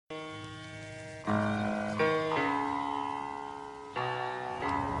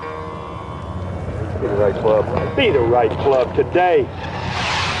right club. Be the right club today.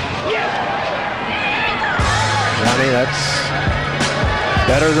 Johnny, that's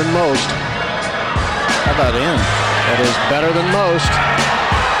better than most. How about in? That is better than most.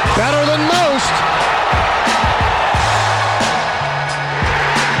 Better than most!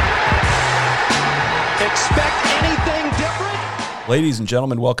 Expect anything different? Ladies and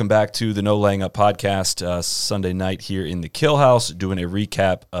gentlemen, welcome back to the No Laying Up podcast. Sunday night here in the Kill House, doing a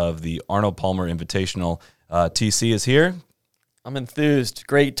recap of the Arnold Palmer Invitational. TC is here. I'm enthused.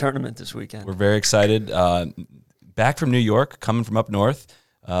 Great tournament this weekend. We're very excited. Back from New York, coming from up north,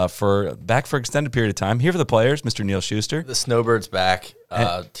 for extended period of time. Here for the players, Mr. Neil Schuster. The Snowbird's back.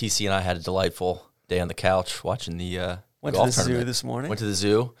 TC and I had a delightful day on the couch watching the Went to golf the tournament. zoo this morning. Went to the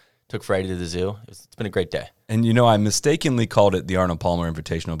zoo. Took Friday to the zoo. It's been a great day. And you know, I mistakenly called it the Arnold Palmer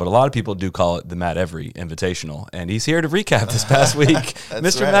Invitational, but a lot of people do call it the Matt Every Invitational. And he's here to recap this past week.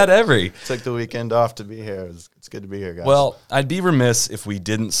 Mr. Right. Matt Every. Took the weekend off to be here. It's good to be here, guys. Well, I'd be remiss if we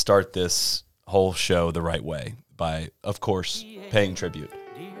didn't start this whole show the right way by, of course, paying tribute.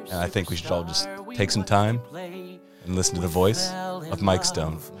 And I think we should all just take some time and listen to the voice of Mike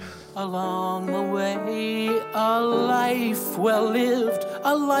Stone. Along the way, a life well lived,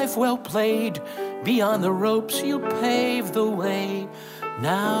 a life well played. Beyond the ropes, you pave the way.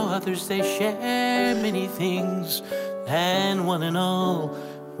 Now others, they share many things. And one and all,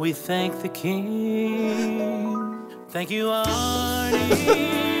 we thank the King. Thank you, Arnie.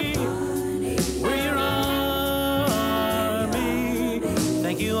 We're your army.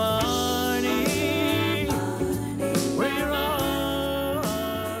 Thank you, Arnie. We're your army.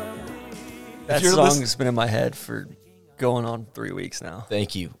 That song's been in my head for going on 3 weeks now.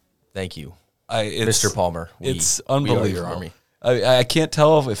 Thank you. Thank you, It's, Mr. Palmer. It's We are unbelievable. your army. I can't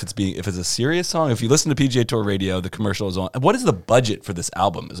tell if it's a serious song. If you listen to PGA Tour Radio, the commercial is on. What is the budget for this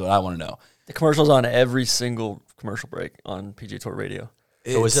album is what I want to know. The commercial's on every single commercial break on PGA Tour Radio.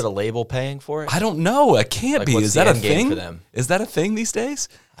 So is it a label paying for it? I don't know. It can't Like, be. what's Is the that a end game thing for them? Is that a thing these days?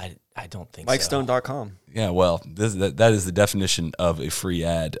 I don't think so. MikeStone.com. Yeah, well, that is the definition of a free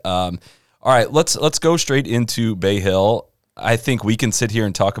ad. All right, let's go straight into Bay Hill. I think we can sit here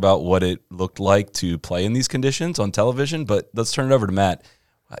and talk about what it looked like to play in these conditions on television, but let's turn it over to Matt.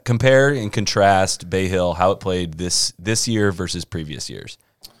 Compare and contrast Bay Hill, how it played this year versus previous years.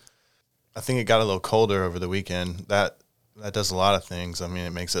 I think it got a little colder over the weekend. That does a lot of things. I mean,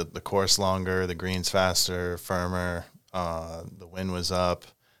 it makes the course longer, the greens faster, firmer. The wind was up.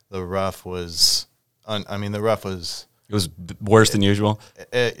 The rough was It was worse than usual.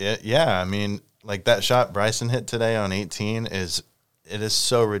 Yeah, I mean, like that shot Bryson hit today on 18 is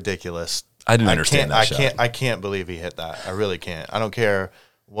so ridiculous. I didn't understand that shot. I can't believe he hit that. I really can't. I don't care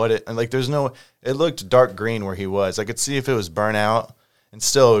what it – like there's no – it looked dark green where he was. I could see if it was burnt out and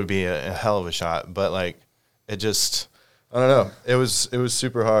still it would be a hell of a shot. But, like, it just – I don't know. It was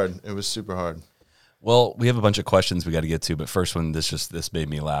super hard. It was super hard. Well, we have a bunch of questions we got to get to, but first one, this made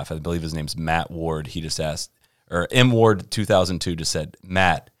me laugh. I believe his name's Matt Ward. He just asked – or M Ward 2002 just said,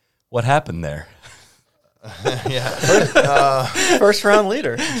 Matt, what happened there? Yeah. First round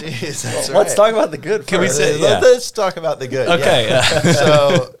leader. Jeez, Well, that's let's right. talk about the good. Can we first. say- yeah. Let's talk about the good. Okay. Yeah.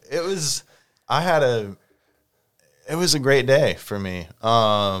 So it was a great day for me.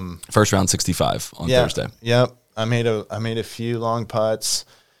 First round 65 on Thursday. Yep. I made a few long putts.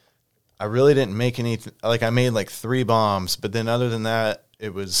 I really didn't make any. Like I made like 3 bombs, but then other than that,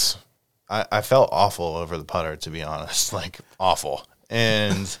 it was. I felt awful over the putter, to be honest. Like awful.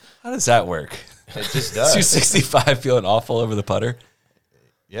 And How does that work? it just does. 265 feeling awful over the putter?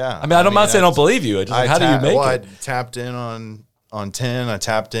 Yeah. I mean, I'm not saying I don't believe you. How do you make it? I tapped in on 10. I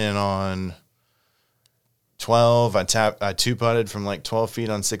tapped in on 12. I 2-putted from like 12 feet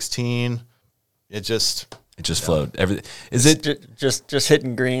on 16. It just flowed. Is it just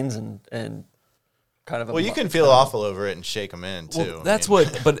hitting greens and kind of a well, you can feel awful over it and shake them in too. Well, that's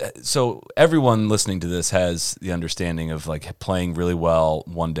but so everyone listening to this has the understanding of like playing really well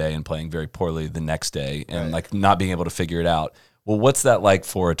one day and playing very poorly the next day and Right. like not being able to figure it out. Well, what's that like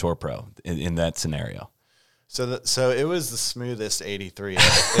for a tour pro in that scenario? So it was the smoothest 83.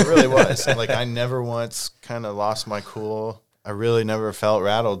 It really was. Like I never once kind of lost my cool. I really never felt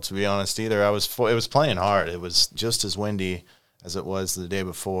rattled, to be honest, either. It was playing hard. It was just as windy as it was the day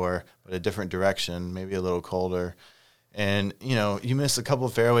before, but a different direction, maybe a little colder. And, you miss a couple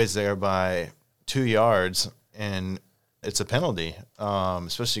of fairways there by 2 yards, and it's a penalty,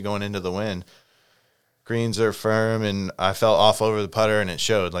 especially going into the wind. Greens are firm, and I felt off over the putter, and it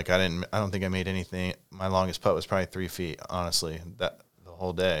showed. Like I don't think I made anything. My longest putt was probably 3 feet, honestly, the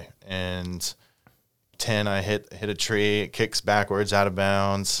whole day. And 10, I hit a tree. It kicks backwards out of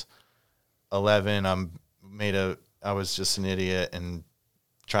bounds. 11, I was just an idiot and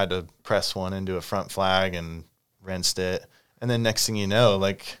tried to press one into a front flag and rinsed it. And then next thing you know,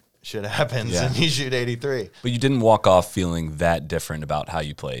 like shit happens and you shoot 83. But you didn't walk off feeling that different about how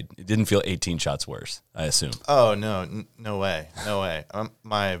you played. It didn't feel 18 shots worse, I assume. Oh no, no way.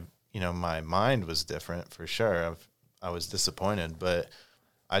 My mind was different for sure. I was disappointed, but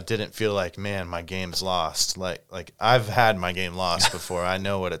I didn't feel like, man, my game's lost. Like I've had my game lost before. I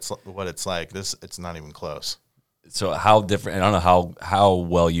know what it's like. It's not even close. So how different? I don't know how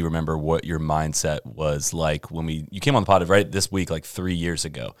well you remember what your mindset was like when you came on the pod right this week, like 3 years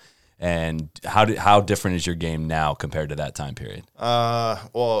ago, and how different is your game now compared to that time period?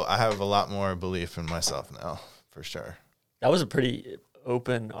 Well, I have a lot more belief in myself now, for sure. That was a pretty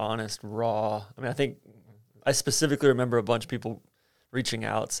open, honest, raw. I mean, I think I specifically remember a bunch of people reaching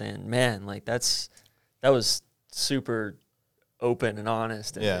out saying, "Man, like that was super open and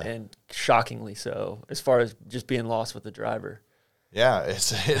honest, and shockingly so, as far as just being lost with the driver." Yeah,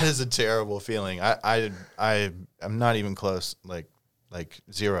 it is a terrible feeling. I'm not even close, like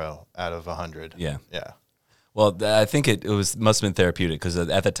 0 out of 100. Yeah. Well, I think it must have been therapeutic because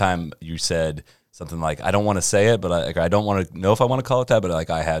at the time you said something like, "I don't want to say it, but I don't want to know if I want to call it that, but like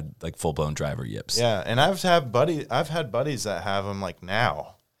I had like full blown driver yips." Yeah, and I've had buddies that have them like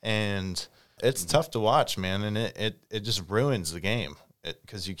now, and it's tough to watch, man, and it just ruins the game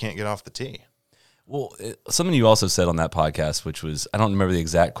because you can't get off the tee. Well, something you also said on that podcast, which was, I don't remember the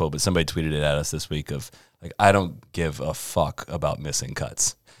exact quote, but somebody tweeted it at us this week of like, "I don't give a fuck about missing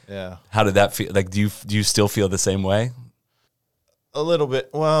cuts." Yeah. How did that feel? Like, do you still feel the same way? A little bit.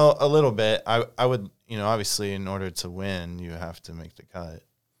 Well, a little bit. I would, obviously in order to win, you have to make the cut.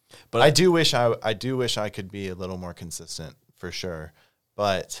 But I do wish I could be a little more consistent for sure.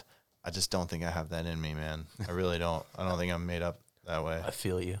 But I just don't think I have that in me, man. I really don't. I don't think I'm made up that way. I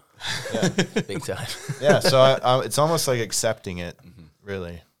feel you. Yeah. Big time. Yeah, so it's almost like accepting it,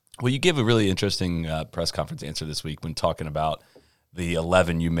 really. Well, you gave a really interesting press conference answer this week when talking about the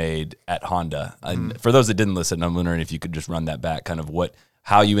 11 you made at Honda. And for those that didn't listen, I'm wondering if you could just run that back, kind of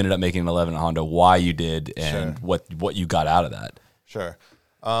how you ended up making an 11 at Honda, why you did, and what you got out of that. Sure.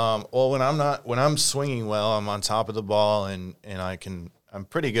 Well, when I'm swinging well, I'm on top of the ball, and I'm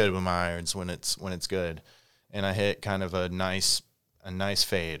pretty good with my irons when it's good, and I hit kind of a nice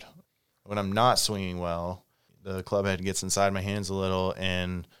fade. When I'm not swinging well, the club head gets inside my hands a little,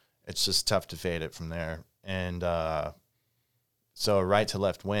 and it's just tough to fade it from there. And so a right to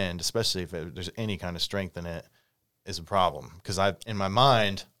left wind, especially if there's any kind of strength in it, is a problem because in my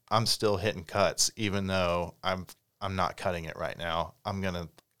mind I'm still hitting cuts even though I'm not cutting it right now. I'm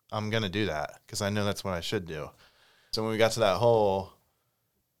gonna do that because I know that's what I should do. So when we got to that hole,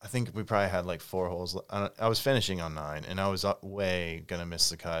 I think we probably had like 4 holes. I was finishing on 9, and I was way gonna miss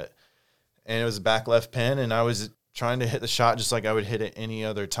the cut, and it was a back left pin, and I was trying to hit the shot just like I would hit it any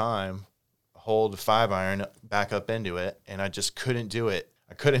other time. Hold 5-iron back up into it, and I just couldn't do it.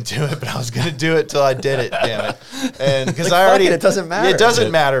 I couldn't do it, but I was going to do it till I did it, damn it. And because it doesn't matter. It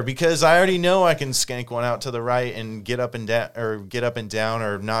doesn't matter because I already know I can skank one out to the right and get up and down, or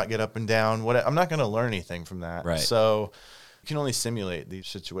not get up and down. I'm not going to learn anything from that. Right. So you can only simulate these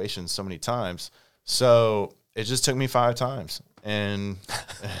situations so many times. So it just took me 5 times. And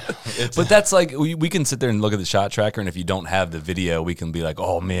but that's like we can sit there and look at the shot tracker, and if you don't have the video, we can be like,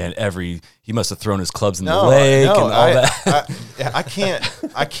 "Oh man, he must have thrown his clubs in the lake and all that." I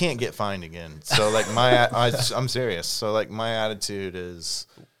can't get fined again. So like I'm serious. So like my attitude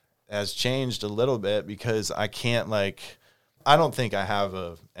has changed a little bit because I can't I don't think I have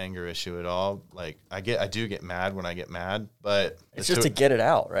a anger issue at all. Like I do get mad when I get mad, but it's just to get it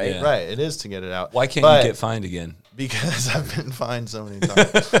out, right? Yeah. Right. It is to get it out. Why can't you get fined again? Because I've been fined so many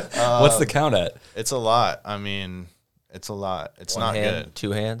times. What's the count at? It's a lot. I mean, it's a lot. It's One not hand, good.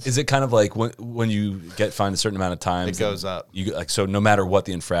 2 hands. Is it kind of like when you get fined a certain amount of times, it goes up? So no matter what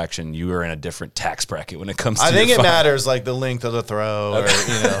the infraction, you are in a different tax bracket when it comes to I think your it fine. matters like the length of the throw or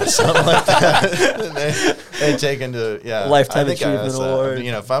something like that. they take into Lifetime I think achievement award.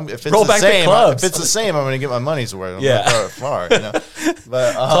 If it's Roll the back the same, clubs. if it's the same, I'm going to get my money's worth. I'm Yeah. going to throw it far.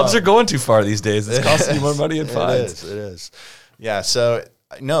 But Clubs are going too far these days. It's costing you more money in fines. It is. Yeah. So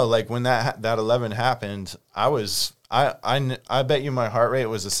no, like when that 11 happened, I bet you my heart rate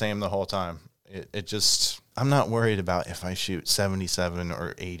was the same the whole time. It just, I'm not worried about if I shoot 77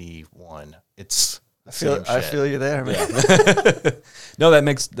 or 81. It's I feel you there, man. No, that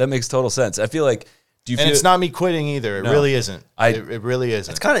makes total sense. I feel like it's not me quitting either. It really isn't. It really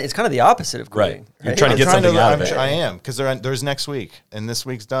isn't. It's kind of the opposite of quitting. Right. You're trying to get something out of it. I am, because there's next week, and this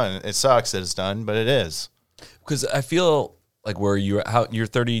week's done. It sucks that it's done, but it is. Because I feel Like where you're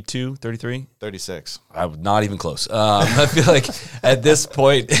 32, 33? 36. I'm not even close. I feel like at this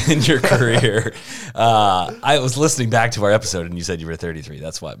point in your career, I was listening back to our episode and you said you were 33.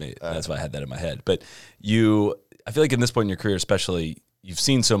 That's why I had that in my head. But I feel like in this point in your career, especially, you've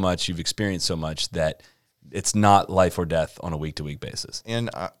seen so much, you've experienced so much that it's not life or death on a week-to-week basis.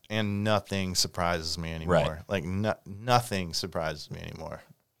 And nothing surprises me anymore. Right. Like nothing surprises me anymore.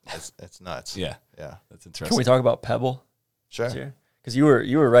 It's nuts. Yeah. Yeah. That's interesting. Can we talk about Pebble? Sure. Because you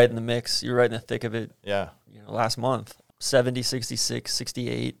were right in the mix. You were right in the thick of it. Yeah. Last month, 70, 66,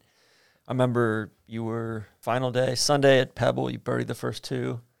 68. I remember you were final day, Sunday at Pebble. You birdied the first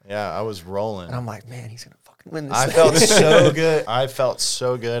two. Yeah, I was rolling. And I'm like, man, he's going to fucking win this I thing. felt so good. I felt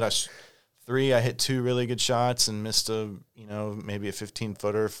so good. I hit 2 really good shots and missed maybe a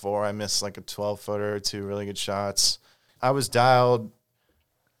 15-footer. 4, I missed like a 12-footer, 2 really good shots. I was dialed.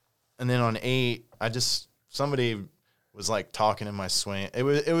 And then on 8, somebody was like talking in my swing. It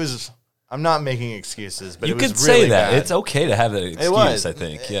was, I'm not making excuses, but you it was could really say that. bad. It's okay to have that excuse, It was. I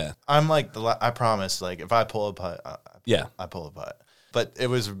think. Yeah. I'm like, I promise, like if I pull a putt, I pull a putt. But it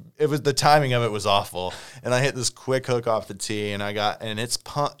was the timing of it was awful. And I hit this quick hook off the tee and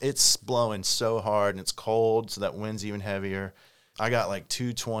it's blowing so hard and it's cold. So that wind's even heavier. I got like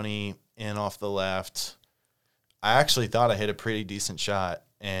 220 in off the left. I actually thought I hit a pretty decent shot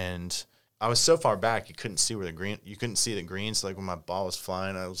and I was so far back you couldn't see the green. So like when my ball was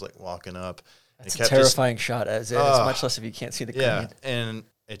flying, I was like walking up. It's a terrifying shot as is, much less if you can't see the green. Yeah, and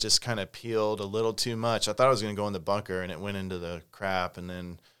it just kind of peeled a little too much. I thought I was going to go in the bunker, and it went into the crap and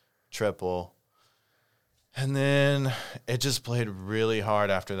then triple. And then it just played really hard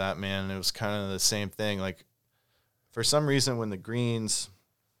after that, man. It was kind of the same thing. Like, for some reason, when the greens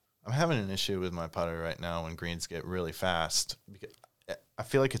 – I'm having an issue with my putter right now when greens get really fast. Because I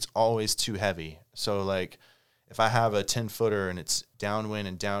feel like it's always too heavy. So, like, if I have a 10-footer and it's downwind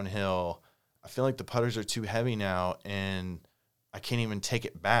and downhill, I feel like the putters are too heavy now, and I can't even take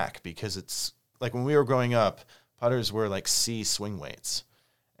it back because it's – like when we were growing up, putters were like C swing weights.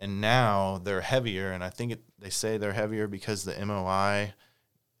 And now they're heavier, and I think they say they're heavier because the MOI.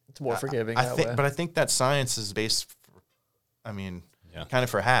 It's more forgiving I that think, way. but I think that science is based, kind of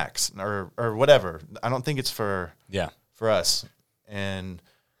for hacks or whatever. I don't think it's for us. And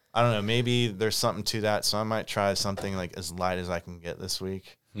I don't know, maybe there's something to that. So I might try something like as light as I can get this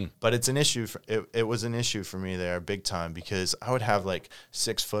week. But it's an issue. It was an issue for me there big time because I would have like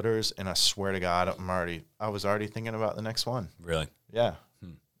 6-footers, and I swear to God, I was already thinking about the next one. Really? Yeah.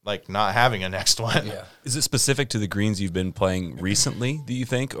 Like not having a next one. Yeah. Is it specific to the greens you've been playing recently, do you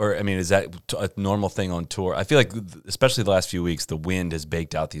think? Or, I mean, is that a normal thing on tour? I feel like, especially the last few weeks, the wind has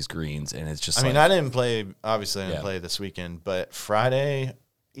baked out these greens, and it's just I didn't play this weekend, but Friday,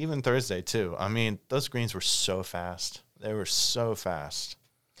 even Thursday too. I mean, those greens were so fast. They were so fast.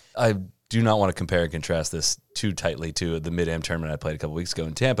 I do not want to compare and contrast this too tightly to the Mid-Am tournament I played a couple weeks ago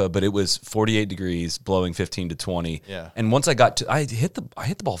in Tampa, but it was 48 degrees, blowing 15 to 20. Yeah. And once I hit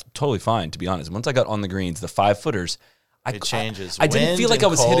the ball totally fine, to be honest. Once I got on the greens, the 5-footers, It changes. I didn't Wind feel like I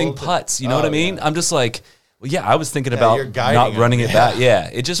and was hitting cold. putts. You know what I mean? Yeah. I'm just like, well, yeah, I was thinking about you're guiding not them. running it Yeah. back. Yeah,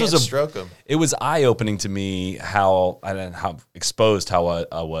 it just Can't was stroke 'em. It was eye opening to me how exposed I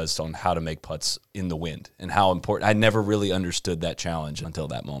was on how to make putts in the wind and how important. I never really understood that challenge until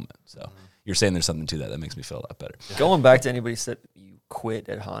that moment. So you're saying there's something to that. That makes me feel a lot better. Going back to anybody said you quit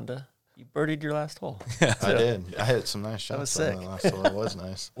at Honda, you birdied your last hole. I did. I hit some nice shots. was sick. On that last hole. It was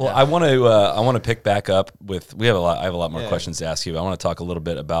nice. Well, I want to pick back up with. I have a lot more Yeah. questions to ask you. I want to talk a little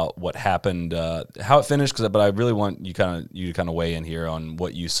bit about what happened, how it finished. But I really want you to kind of weigh in here on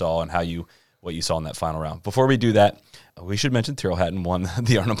what you saw and what you saw in that final round. Before we do that, we should mention Tyrrell Hatton won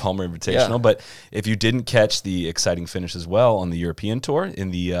the Arnold Palmer Invitational. Yeah. But if you didn't catch the exciting finish as well on the European Tour in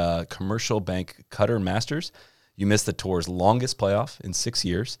the Commercial Bank Qatar Masters, you missed the tour's longest playoff in 6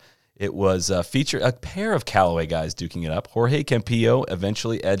 years. It was featured a pair of Callaway guys duking it up. Jorge Campillo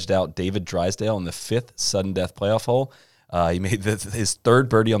eventually edged out David Drysdale in the 5th sudden death playoff hole. He made his third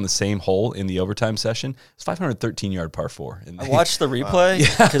birdie on the same hole in the overtime session. It's 513-yard par 4. I watched the replay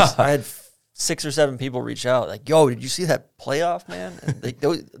because I had 6 or 7 people reach out like, "Yo, did you see that playoff, man?"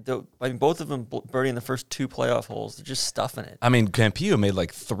 And both of them birdieing the first 2 playoff holes. They're just stuffing it. I mean, Campillo made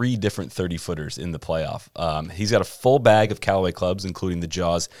like 3 different 30-footers in the playoff. He's got a full bag of Callaway clubs, including the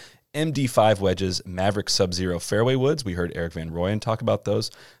Jaws MD5 wedges, Maverick Sub-Zero fairway woods. We heard Eric Van Rooyen talk about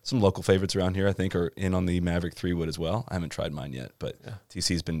those. Some local favorites around here, I think, are in on the Maverick 3 wood as well. I haven't tried mine yet, but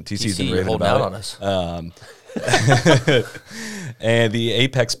TC's been raving holding about out it. on us. And the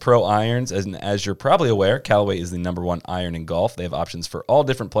Apex Pro irons, as you're probably aware, Callaway is the #1 iron in golf. They have options for all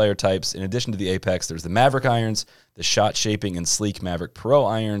different player types. In addition to the Apex, there's the Maverick irons, the shot shaping and sleek Maverick Pro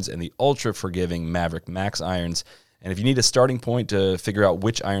irons, and the ultra forgiving Maverick Max irons. And if you need a starting point to figure out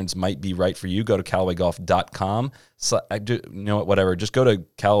which irons might be right for you, go to CallawayGolf.com. Whatever. Just go to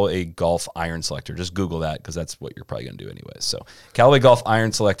Callaway Golf Iron Selector. Just Google that because that's what you're probably going to do anyway. So Callaway Golf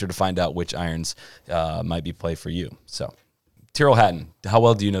Iron Selector to find out which irons might be play for you. So Tyrrell Hatton. How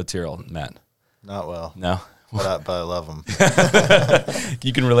well do you know Tyrrell, Matt? Not well. No? But I love him.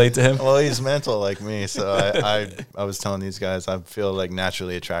 You can relate to him? Well, he's mental like me. So I was telling these guys, I feel like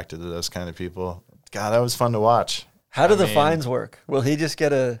naturally attracted to those kind of people. God, that was fun to watch. How do the fines work? Will he just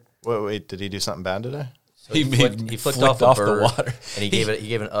get a? Wait, did he do something bad today? So he flicked off the water, and he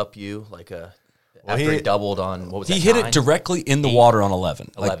gave an up you like a. After he doubled on, what was that? He hit it directly in the water on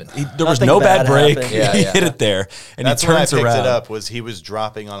 11. 11. There was no bad break. Yeah, he hit it there, and that's he turns when I picked around. it up. He was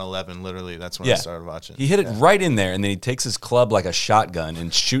dropping on 11. Literally, that's when I started watching. He hit it right in there, and then he takes his club like a shotgun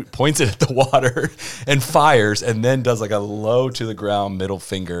and points it at the water, and fires, and then does like a low to the ground middle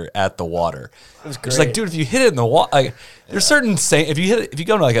finger at the water. It was great. It's like, dude, if you hit it in the water, like, there's certain sand. If you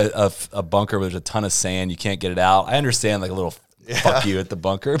go to like a bunker where there's a ton of sand, you can't get it out. I understand like a little. Fuck you at the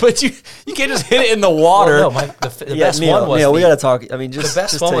bunker, but you can't just hit it in the water. Well, no, the best one was Neil, we got to talk. I mean, just the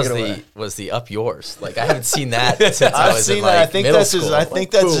best just one was the up yours. Like I haven't seen that since I was in like I think middle that's school.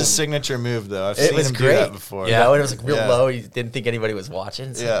 that's his signature move, though. I've seen him do that before. Yeah, when it was like real low, he didn't think anybody was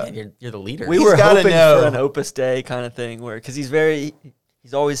watching. It's like, man, you're the leader. We were hoping for an Opus Day kind of thing, because he's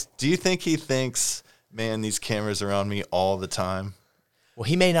always. Do you think he thinks, man, these cameras are on me all the time? Well,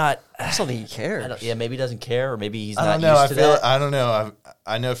 he may not. I just don't think he cares. Maybe he doesn't care, or maybe he's not used to that. I don't know.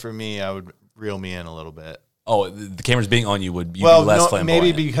 I know for me, I would reel me in a little bit. Oh, the cameras being on you would be less flamboyant.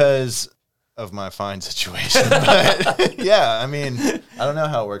 Maybe because of my fine situation. But yeah, I mean, I don't know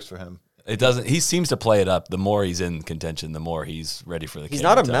how it works for him. It doesn't. He seems to play it up. The more he's in contention, the more he's ready for the. He's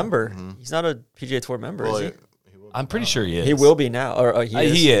not a member. Mm-hmm. He's not a PGA Tour member, is he? I'm pretty sure he is. He will be now, or he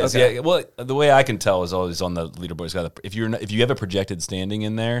is. He is. Okay. Yeah. Well, the way I can tell is always on the leaderboard. He's got if you have a projected standing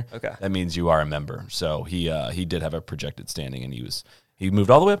in there, that means you are a member. So he did have a projected standing, and he moved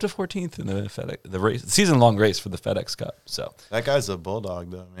all the way up to 14th in the FedEx season long race for the FedEx Cup. So that guy's a bulldog,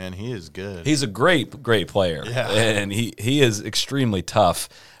 though, man. He is good. He's a great player. Yeah. And he is extremely tough.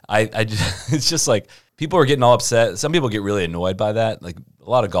 I just, it's just like people are getting all upset. Some people get really annoyed by that. Like a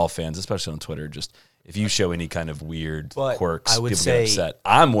lot of golf fans, especially on Twitter, just. If you show any kind of weird quirks, people get upset.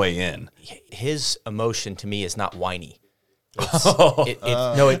 I'm way in. His emotion to me is not whiny. To me,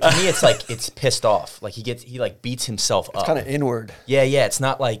 it's like it's pissed off. Like he like beats himself up. It's kind of inward. Yeah. It's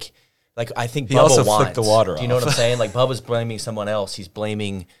not like I think he Bubba also whines. flicked the water. Do you know what I'm saying? Like Bubba's blaming someone else. He's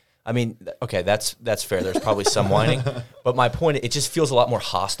blaming. I mean, okay, that's fair. There's probably some whining, but my point, it just feels a lot more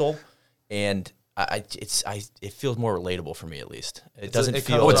hostile, and. It feels more relatable for me, at least. It doesn't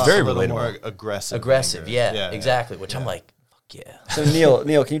feel. Oh, it's very relatable. More aggressive. Yeah, exactly. Which I'm like, fuck yeah. So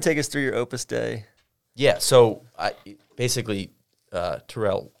Neil, can you take us through your Opus Day? Yeah. So basically,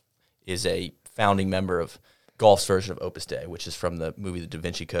 Tyrrell is a founding member of golf's version of Opus Day, which is from the movie The Da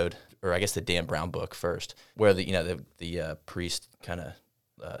Vinci Code, or I guess the Dan Brown book first, where the priest kind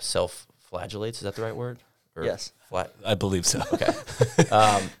of self-flagellates. Is that the right word? Or yes. I believe so. Okay.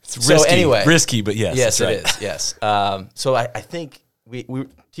 It's risky, so anyway, risky, but yes. Yes, right. it is. Yes. So I think we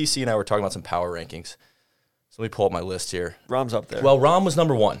TC and I were talking about some power rankings. So let me pull up my list here. Rahm's up there. Well, Rahm was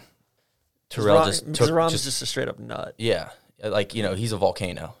number one. Tyrrell Rahm's just a straight up nut. Yeah. Like, he's a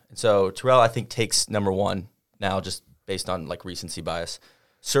volcano. And so Tyrrell, I think, takes number one now just based on like recency bias.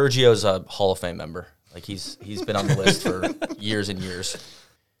 Sergio's a Hall of Fame member. Like he's been on the list for years and years.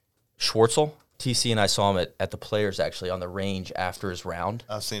 Schwartzel. TC and I saw him at the Players actually on the range after his round.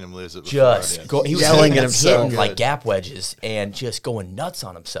 I've seen him lose it before. He was yelling at himself, hitting like gap wedges and just going nuts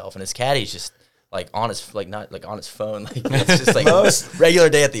on himself. And his caddy's just like on his not like on his phone. Like it's just like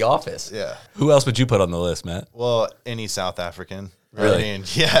regular day at the office. Yeah. Who else would you put on the list, Matt? Well, any South African. Really? I mean,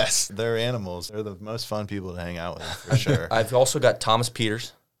 yes, they're animals. They're the most fun people to hang out with for sure. I've also got Thomas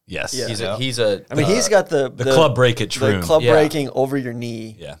Peters. Yes. He's he's got the club break at Troon. The club breaking over your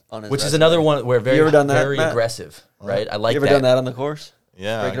kney. Yeah. On his which is another one where very aggressive, right? I like that. You ever done that on the course?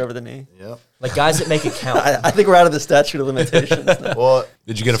 Yeah. Break it over the knee? Yep. Like guys that make it count. I think we're out of the statute of limitations now. Well,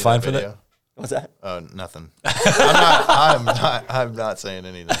 did you get a fine for that? What's that? Oh, nothing. I'm not saying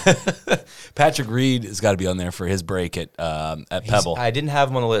anything. Patrick Reed has got to be on there for his break at Pebble. I didn't have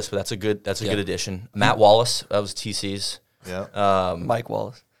him on the list, but that's a good addition. Matt Wallace, that was TC's. Yeah. Mike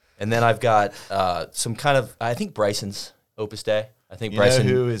Wallace. And then I've got some kind of, I think Bryson's Opus Day. I think You Bryson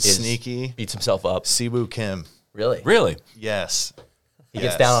know who is sneaky? beats himself up. Siwoo Kim. Really? Really? Yes. He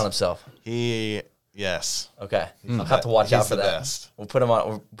gets down on himself. Yes. Okay. I'll have to watch out for the that. best. We'll put him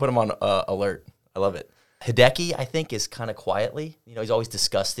on alert. I love it. Hideki, I think, is kind of quietly. He's always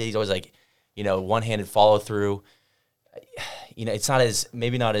disgusted. He's always like, one-handed follow through. It's not as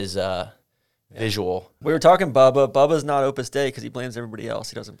visual. We were talking Bubba. Bubba's not Opus Day because he blames everybody else.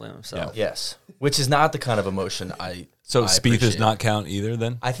 He doesn't blame himself. Yes, which is not the kind of emotion I. So I Spieth appreciate. does not count either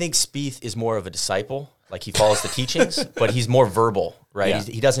then? I think Spieth is more of a disciple. Like he follows the teachings, but he's more verbal, right? Yeah.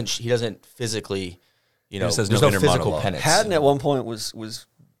 He doesn't physically, just has there's no no inner physical monologue. penance. Hatton at one point was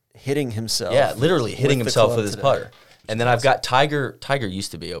hitting himself. Yeah, literally hitting with the himself club with his today. putter. And then I've got Tiger. Tiger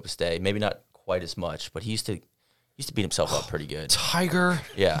used to be Opus Day, maybe not quite as much, but he used to beat himself up pretty good. Tiger.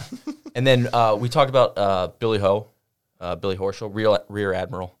 Yeah. And then we talked about Billy Horschel, Rear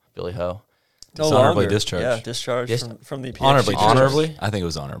Admiral Billy Ho. No Dishonorably longer. discharged. Yeah, discharged Yes. from the PhD. Honorably. Honorably? I think it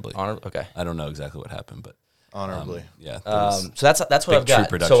was honorably. Okay. I don't know exactly what happened, but Honorably. yeah. there was- So that's what Big I've got. tree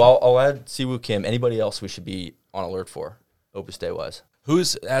production. So I'll add Siwoo Kim. Anybody else we should be on alert for, Opus Day wise?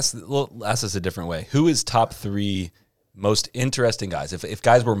 ask us a different way. Who is top 3 most interesting guys? If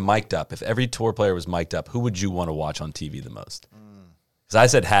guys were mic'd up, if every tour player was mic'd up, who would you want to watch on TV the most? Because I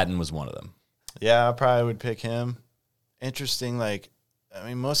said Hatton was one of them. Yeah, I probably would pick him. Interesting,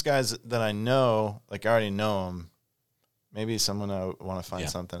 most guys that I know, I already know them. Maybe someone I want to find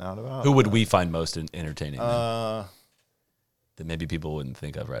something out about. Who would we find most entertaining then? Uh, that maybe people wouldn't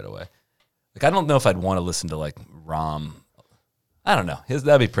think of right away? I don't know if I'd want to listen to Rom. I don't know.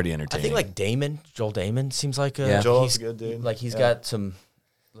 That'd be pretty I entertaining. think Joel Damon seems like Joel's he's a good dude. He's Yeah. got some.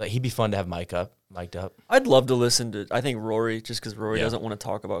 He'd be fun to have mic'd up. I'd love to listen to, I think, Rory, just because Rory Yeah. doesn't want to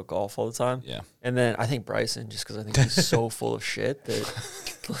talk about golf all the time. Yeah. And then I think Bryson, just because I think he's so full of shit that,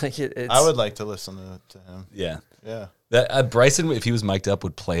 it's. I would like to listen to him. Yeah. Yeah. That Bryson, if he was mic'd up,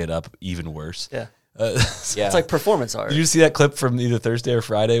 would play it up even worse. Yeah. Yeah. It's like performance art. Did you see that clip from either Thursday or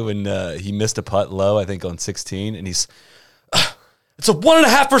Friday when he missed a putt low, I think on 16, and he's, it's a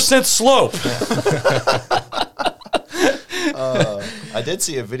 1.5% slope. I did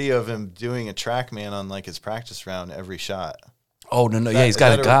see a video of him doing a TrackMan on his practice round every shot. Oh, no. Is Yeah, that- he's is got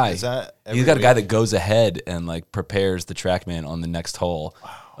that a a- guy. is that He's every got a guy week? that goes ahead and prepares the TrackMan on the next hole.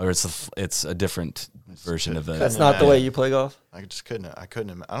 Or it's a different version of That's it. not the way you play golf. I just couldn't. I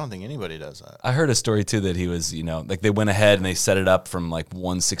don't think anybody does that. I heard a story too that he was, they went ahead and they set it up from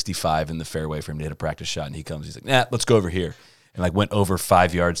 165 in the fairway for him to hit a practice shot, and he comes, he's like, nah, let's go over here, and went over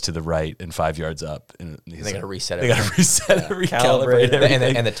 5 yards to the right and 5 yards up, and he's They got to reset it. They got to reset it, recalibrate Calibrate it.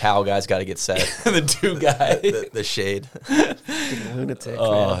 everything, and the towel guy's got to get set. and the two guy. the shade. Lunatic.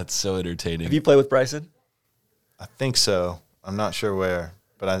 Oh, man. it's so entertaining. Have you played with Bryson? I think so. I'm not sure where,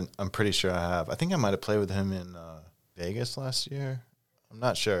 but I'm pretty sure I have. I think I might have played with him in Vegas last year. I'm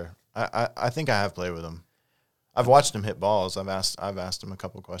not sure. I think I have played with him. I've watched him hit balls. I've asked him a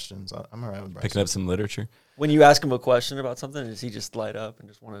couple questions. I'm all right with Bryson. Picking up some literature. When you ask him a question about something, does he just light up and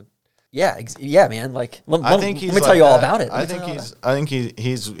just want to? Yeah, man. Let I think he's me tell like you all that. about it. I think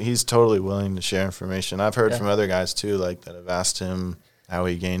he's totally willing to share information. I've heard from other guys too, that have asked him how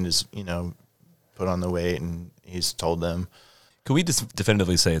he gained his, put on the weight, and he's told them. Can we just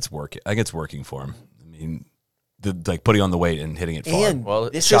definitively say it's working? I think it's working for him. I mean, putting on the weight and hitting it far. And Well,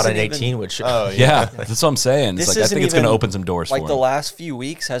 this shot at isn't even- 18 would show. Oh yeah, that's what I'm saying. It's This I isn't think it's going to even, open some doors for him. the last few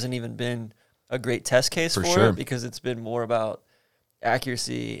weeks hasn't even been a great test case For for sure. it because it's been more about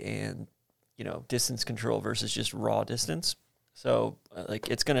accuracy and distance control versus just raw distance. So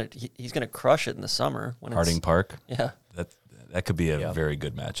he's gonna crush it in the summer when Harding Park. Yeah. That could be a very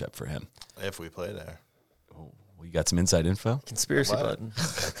good matchup for him. If we play there. We got some inside info. Conspiracy What? button.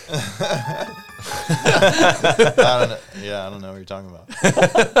 I don't know what you're talking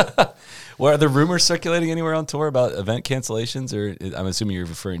about. Well, are there rumors circulating anywhere on tour about event cancellations, or I'm assuming you're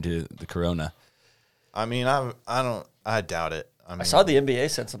referring to the Corona? I mean, I doubt it. I saw the NBA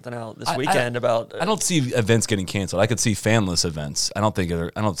sent something out this weekend about. I don't see events getting canceled. I could see fanless events. I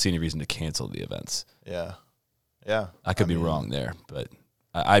don't see any reason to cancel the events. Yeah. I could be wrong there, but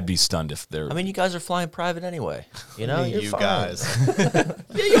I'd be stunned if they're. I mean, you guys are flying private anyway. You're you fine. guys.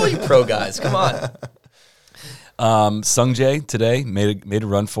 Yeah, all you pro guys. Come on. Sung Jae today made a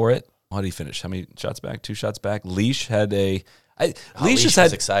run for it. How did he finish? How many shots back? 2 shots back. Leash had a Leash has was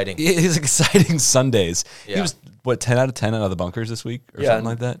had exciting. his exciting Sundays. He Yeah. was 10 out of 10 out of the bunkers this week or something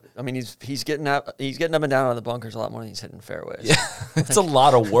like that. I mean, he's getting up and down out of the bunkers a lot more than he's hitting fairways. Yeah, it's a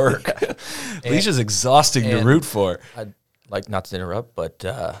lot of work. Leash is exhausting to root for. I'd like not to interrupt, but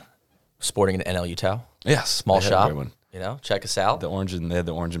sporting an NLU towel. Yes, Small they had a shop. great one. You know, check us out. They had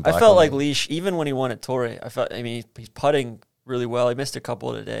the orange and black. I felt one. like Leash, even when he won at Torrey, he's putting really well. He missed a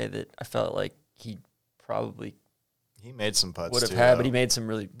couple today that I felt like he probably He made some putts would have too, had, though. but he made some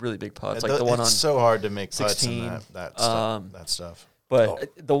really, really big putts, It's like the one on. so hard to make putts 16. in that stuff.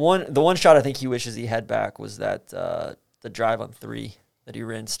 But the one shot I think he wishes he had back was that the drive on 3 that he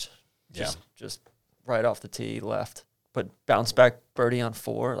rinsed, just right off the tee left, but bounce back birdie on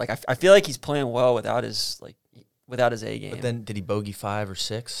 4. Like I feel like he's playing well without his A game. But then did he bogey 5 or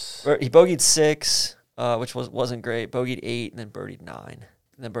 6? He bogeyed 6, which wasn't great. Bogeyed 8 and then birdied 9 and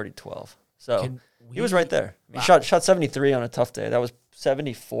then birdied 12. So he was right there. He shot 73 on a tough day. That was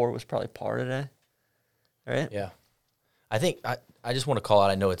 74 was probably par today, right? Yeah. I think I just want to call out.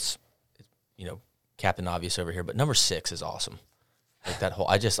 I know it's Captain Obvious over here, but number 6 is awesome. Like that whole,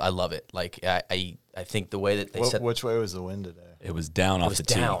 I love it. Like I think the way that they set. Which way was the wind today? it was down off the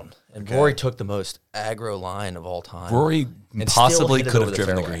tee. down, and Rory took the most aggro line of all time. Rory And possibly still hit it could over have the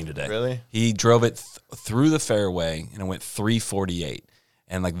driven the fairway. green today. Really? He drove it through the fairway and it went 348.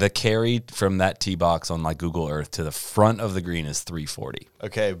 And like the carry from that tee box on like Google Earth to the front of the green is 340.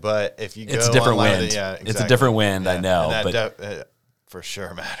 Okay, but if you go It's a different online, wind. yeah, It's a exactly. different wind, I know, and that but for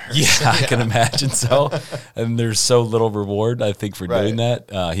sure matters. yeah, I can imagine so. And there's so little reward, I think, for doing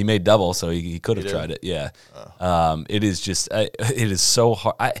that. He made double, so he could have tried it. Yeah. It is just, it is so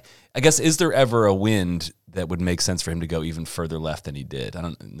hard. I guess, is there ever a wind that would make sense for him to go even further left than he did? I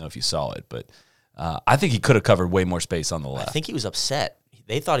don't know if you saw it, but I think he could have covered way more space on the left. I think he was upset.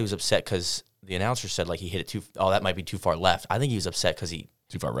 They thought he was upset because the announcer said like he hit it too. Oh, that might be too far left. I think he was upset because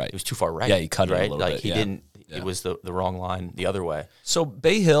too far right. It was too far right. Yeah, he cut it a right? little like bit, he yeah. didn't. Yeah. It was the wrong line the other way. So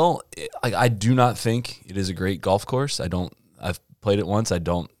Bay Hill, I do not think it is a great golf course. I've played it once.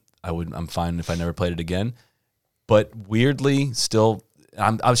 I'm fine if I never played it again. But weirdly, still,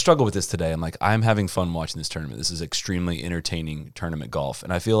 I struggle with this today. I'm having fun watching this tournament. This is extremely entertaining tournament golf.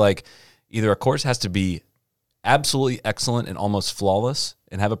 And I feel like either a course has to be absolutely excellent and almost flawless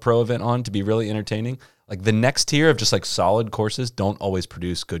and have a pro event on to be really entertaining. Like the next tier of just like solid courses don't always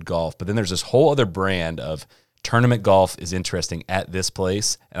produce good golf. But then there's this whole other brand of tournament golf is interesting at this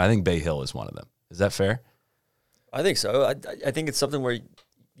place. And I think Bay Hill is one of them. Is that fair? I think so. I think it's something where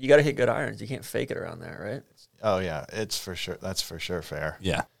you got to hit good irons. You can't fake it around there, right? Oh yeah, it's for sure. That's for sure fair.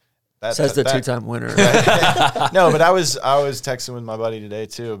 Yeah. Says the two-time winner. No, but I was texting with my buddy today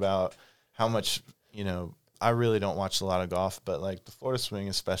too about how much, I really don't watch a lot of golf, but like the Florida swing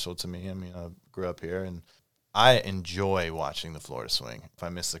is special to me. I mean, I grew up here and I enjoy watching the Florida swing. If I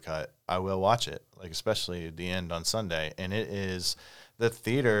miss the cut, I will watch it, like especially at the end on Sunday. And the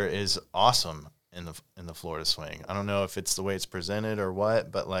theater is awesome in the Florida swing. I don't know if it's the way it's presented or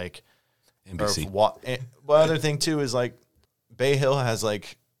what, but like NBC. Well, other thing too is like Bay Hill has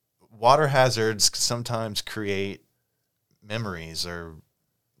like water hazards sometimes create memories or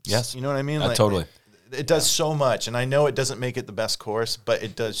Yes. you know what I mean? Totally. It does so much, and I know it doesn't make it the best course, but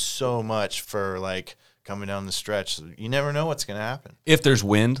it does so much for like coming down the stretch. You never know what's going to happen. If there's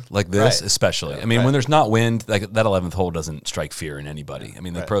wind like this, Right. especially. Yeah, I mean, right. when there's not wind, like that 11th hole doesn't strike fear in anybody. I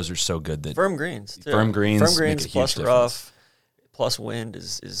mean, the pros are so good that Firm greens, too. Firm greens make a huge plus difference. rough, plus wind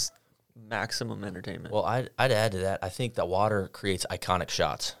is maximum entertainment. Well, I'd add to that. I think that water creates iconic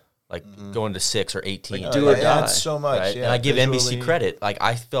shots, like going to 6 or 18. Like, do or it die. adds so much. Right? Yeah, And I give visually. NBC credit. Like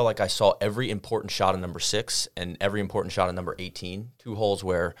I feel like I saw every important shot on number 6 and every important shot on number 18. 2 holes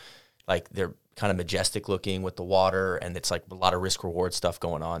where like they're kind of majestic looking with the water, and it's like a lot of risk reward stuff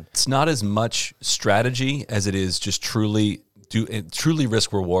going on. it's not as much strategy as it is just truly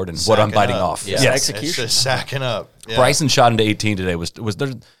risk reward and what I'm Sacking biting up. off. Yeah. Yes. Execution. It's just sacking up. Yeah. Bryson shot into 18 today was there,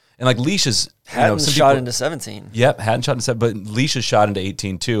 and like Leash's Hadn't some shot people- into 17. Yep, hadn't shot into 7, but Leash's shot into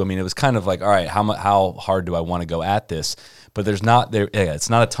 18 too. I mean, it was kind of like, all right, how hard do I want to go at this? But there's not there. Yeah, it's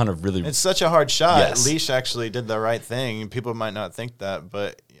not a ton of really. It's such a hard shot. Yes. Leash actually did the right thing. People might not think that,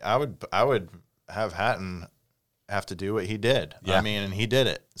 but I would have Hatton have to do what he did. Yeah. I mean, and he did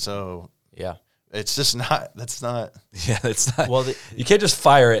it. So Yeah. it's just not. That's not. Yeah, it's not. Well, you can't just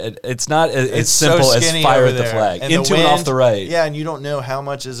fire it. It's not as so simple as skinny fire over at the there. flag And into and wind, off the right. Yeah, and you don't know how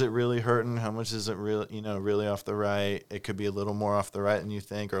much is it really hurting, how much is it really off the right. It could be a little more off the right than you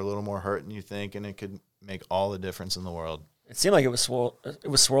think, or a little more hurt than you think, and it could make all the difference in the world. It seemed like it was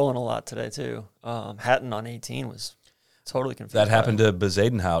swirling a lot today too. Hatton on 18 was totally confused. That by happened it. to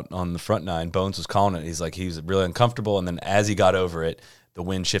Bezadenhout on the front nine. Bones was calling it. He's like, he was really uncomfortable. And then as he got over it, the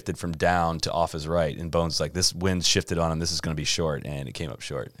wind shifted from down to off his right. And Bones was like, this wind shifted on him. This is going to be short. And it came up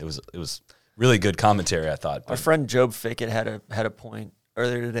short. It was really good commentary, I thought. Our friend Job Fickett had a point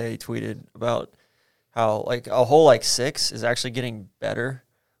earlier today. He tweeted about how like a hole like 6 is actually getting better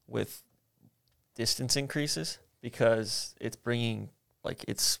with distance increases because it's bringing like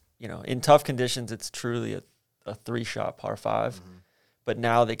it's, you know, in tough conditions, it's truly a 3-shot par 5. Mm-hmm. But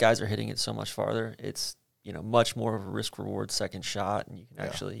now that guys are hitting it so much farther, it's, you know, much more of a risk reward second shot. And you can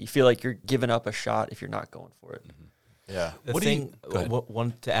actually, you feel like you're giving up a shot if you're not going for it. Mm-hmm. Yeah. The thing,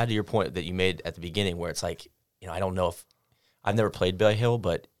 one to add to your point that you made at the beginning, where it's like, you know, I don't know if I've never played Bay Hill,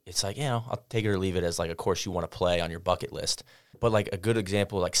 but it's like, you know, I'll take it or leave it as like a course you want to play on your bucket list. But like a good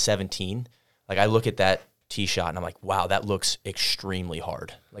example, like 17, like I look at that tee shot and I'm like, wow, that looks extremely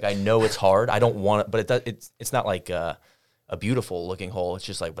hard. Like I know it's hard. I don't want it, but it's not like a beautiful looking hole. It's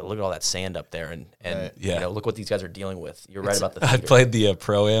just like, but look at all that sand up there, and Right. you know, look what these guys are dealing with. You're right about the I finger. played the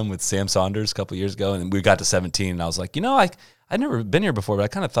Pro-Am with Sam Saunders a couple years ago, and we got to 17, and I was like, you know, I'd never been here before, but I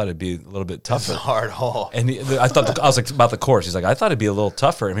kind of thought it'd be a little bit It's tougher. a hard hole. And I was like, about the course. He's like, I thought it'd be a little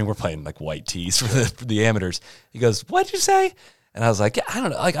tougher. I mean, we're playing like white tees for the amateurs. He goes, what'd you say? And I was like, yeah, I don't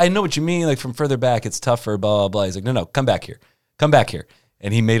know. Like, I know what you mean. Like from further back, it's tougher, blah, blah, blah. He's like, no, come back here. Come back here.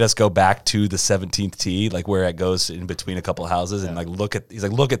 And he made us go back to the 17th tee, like where it goes in between a couple of houses, and like look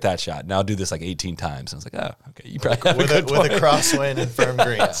at that shot. Now do this like 18 times. And I was like, oh, okay, you probably have a good point. With a crosswind and firm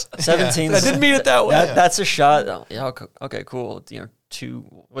greens. 17. I didn't mean it that way. That's a shot. Oh, yeah, okay, cool. You know,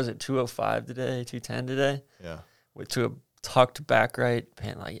 205 today, 210 today. Yeah. To a tucked back right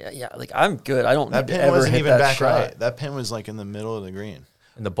pin. Like yeah, like I'm good. I don't That need to pin ever wasn't hit even that back shot. right. That pin was like in the middle of the green.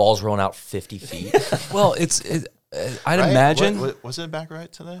 and the ball's rolling out 50 feet. Well, I'd Right? imagine. Was it back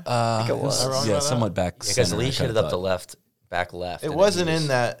right today? I think it was. Am I wrong Yeah, about somewhat back. Because center, Leash I hit it kinda up the thought. left, back left. It and wasn't then he in was-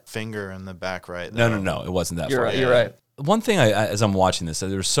 that finger in the back right. No, though. it wasn't that You're far. right. You're right. One thing, as I'm watching this, there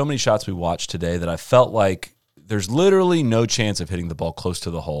were so many shots we watched today that I felt like there's literally no chance of hitting the ball close to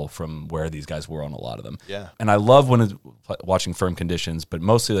the hole from where these guys were on a lot of them. Yeah. And I love when it's watching firm conditions, but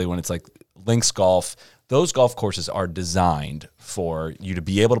mostly like when it's like links golf. Those golf courses are designed for you to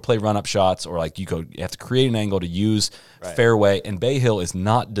be able to play run-up shots, or like you have to create an angle to use fairway. And Bay Hill is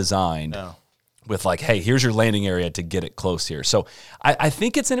not designed with like, hey, here's your landing area to get it close here. So I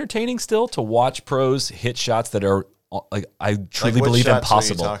think it's entertaining still to watch pros hit shots that are like I truly what believe shots are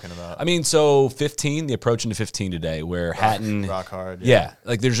you impossible. talking about? I mean, so 15, the approach into 15 today, where Hatton rock hard. yeah,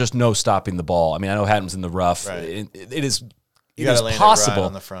 like there's just no stopping the ball. I mean, I know Hatton's in the rough. Right. It is. You It gotta is land it possible right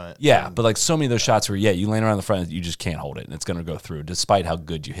on the front. Yeah, but like so many of those shots where you land around the front, you just can't hold it, and it's going to go through, despite how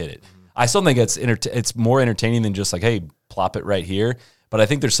good you hit it. I still think it's more entertaining than just like, hey, plop it right here. But I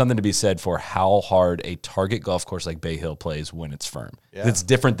think there's something to be said for how hard a target golf course like Bay Hill plays when it's firm. Yeah. It's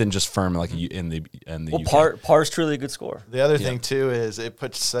different than just firm like in the Well, UK. par's truly a good score. The other thing too is it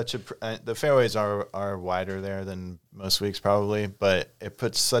puts such a the fairways are wider there than most weeks probably, but it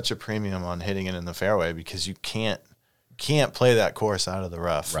puts such a premium on hitting it in the fairway because you can't play that course out of the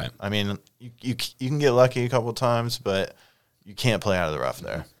rough. Right. I mean, you can get lucky a couple times, but you can't play out of the rough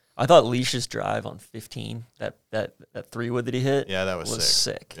there. I thought Leash's drive on 15, that 3-wood that he hit, Yeah, that was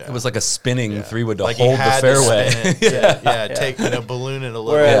sick. Yeah. It was like a spinning 3-wood to Like he hold the had to fairway. spin it. yeah, take balloon it a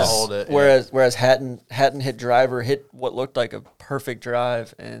little bit, hold it. Whereas Hatton hit driver, hit what looked like a perfect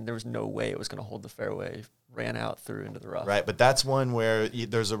drive, and there was no way it was going to hold the fairway. Ran out through into the rough. Right, but that's one where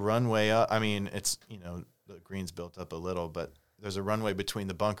there's a runway up. I mean, it's the green's built up a little, but there's a runway between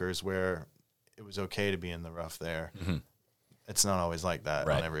the bunkers where it was okay to be in the rough there. Mm-hmm. It's not always like that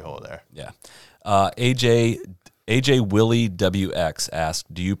on every hole there. Yeah. AJ Willie WX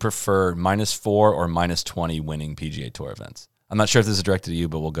asked, do you prefer -4 or -20 winning PGA Tour events? I'm not sure if this is directed to you,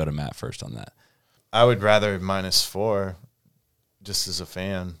 but we'll go to Matt first on that. I would rather -4 just as a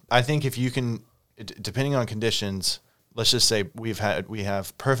fan. I think if you can, depending on conditions, let's just say we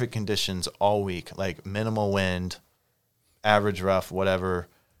have perfect conditions all week, like minimal wind, average rough, whatever.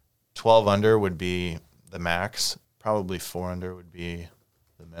 12 under would be the max. Probably 4 under would be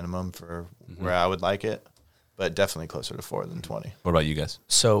the minimum for where I would like it, but definitely closer to 4 than 20. What about you guys?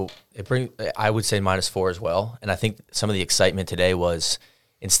 So I would say -4 as well. And I think some of the excitement today was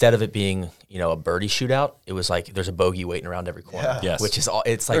instead of it being, a birdie shootout, it was like there's a bogey waiting around every corner. Yeah. Yes. Which is all,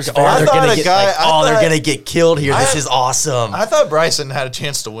 it's like, There's they're I thought gonna a get, guy- like, I oh, they're thought- gonna get killed here. This is awesome. I thought Bryson had a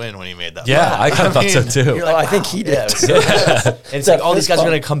chance to win when he made that. Yeah, putt. I kind of thought so too. You're like, I think he did. Yeah, it was so- and it's like all these guys are fist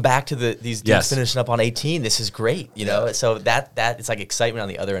going to come back to these dudes Yes. finishing up on 18. This is great, So that it's like excitement on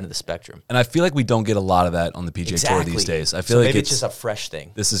the other end of the spectrum. And I feel like we don't get a lot of that on the PGA Tour these days. I feel So like maybe it's just a fresh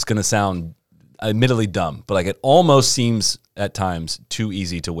thing. this is going to sound, admittedly dumb, but like it almost seems at times too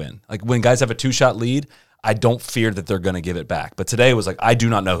easy to win. Like when guys have a 2-shot lead, I don't fear that they're going to give it back. But today was like, I do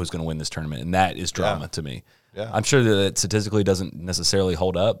not know who's going to win this tournament, and that is drama to me. Yeah. I'm sure that it statistically doesn't necessarily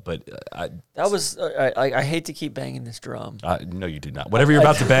hold up, but I hate to keep banging this drum. no, you do not. Whatever you're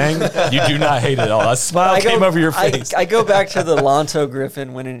about to bang, you do not hate it at all. A smile came over your face. I go back to the Lonto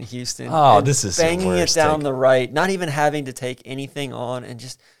Griffin winning in Houston. Oh, this is the banging worst it down take. the right, not even having to take anything on, and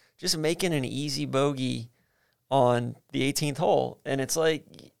just making an easy bogey on the 18th hole. And it's like,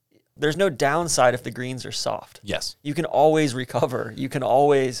 there's no downside if the greens are soft. Yes. You can always recover. You can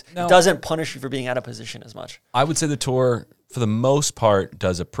always, it doesn't punish you for being out of position as much. I would say the tour, for the most part,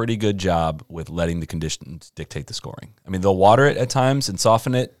 does a pretty good job with letting the conditions dictate the scoring. I mean, they'll water it at times and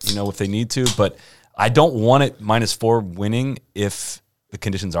soften it, if they need to, but I don't want it -4 winning if the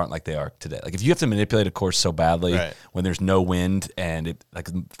conditions aren't like they are today. Like if you have to manipulate a course so badly when there's no wind and it like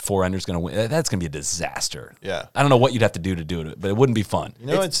 4-under's going to win, that's going to be a disaster. Yeah. I don't know what you'd have to do it, but it wouldn't be fun. You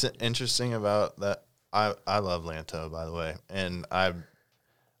know what's interesting about that? I love Lanto, by the way, and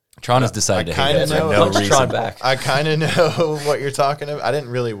Tron has decided to hate it for no Punch reason. Tron back. I kind of know what you're talking about. I didn't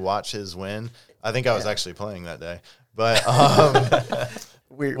really watch his win. I think I was actually playing that day. But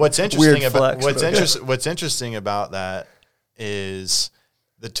what's interesting about that is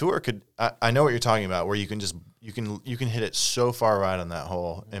the tour could. I know what you're talking about, where you can hit it so far right on that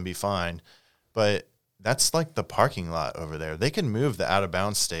hole and be fine, but that's like the parking lot over there. They can move the out of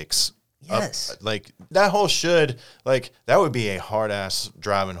bounds stakes. Yes. Up, like that hole should that would be a hard ass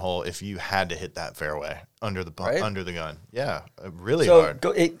driving hole if you had to hit that fairway under the gun. Yeah, really hard.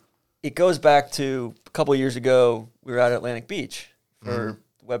 It goes back to a couple of years ago. We were at Atlantic Beach for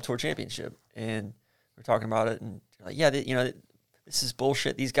the Web Tour Championship, and we're talking about it, and like, this is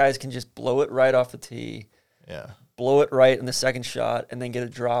bullshit. These guys can just blow it right off the tee. Yeah. Blow it right in the second shot, and then get a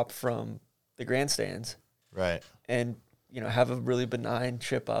drop from the grandstands. Right. And have a really benign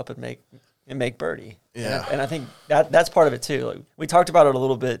chip up and make birdie. Yeah. And I think that's part of it too. Like we talked about it a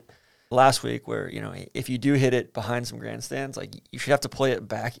little bit last week, where if you do hit it behind some grandstands, like you should have to play it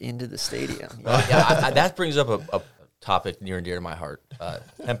back into the stadium. That brings up a topic near and dear to my heart: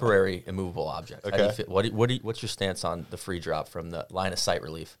 temporary immovable objects. Okay. What's your stance on the free drop from the line of sight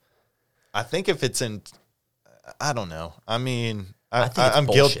relief? I think if it's in, I don't know. I mean, I'm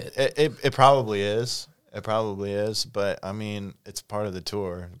bullshit. guilty. It probably is. It probably is, but I mean, it's part of the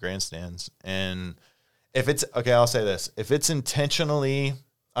tour, grandstands. And if it's okay, I'll say this: if it's intentionally,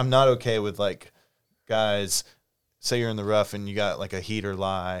 I'm not okay with like guys. Say you're in the rough and you got like a heater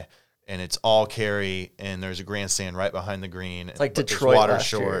lie, and it's all carry, and there's a grandstand right behind the green. It's like Detroit water last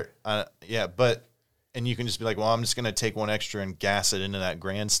short. And you can just be like, well, I'm just gonna take one extra and gas it into that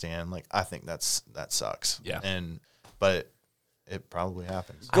grandstand. Like I think that sucks. Yeah. But it probably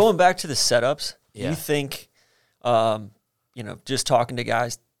happens. Going back to the setups. Yeah. You think, just talking to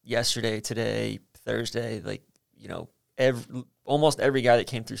guys yesterday, today, Thursday, like, almost every guy that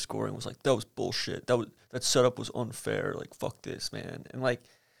came through scoring was like, that was bullshit. That setup was unfair. Like, fuck this, man. And like,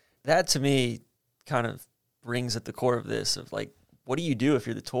 that to me kind of rings at the core of this of like, what do you do if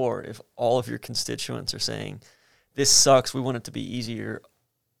you're the tour, if all of your constituents are saying, this sucks, we want it to be easier.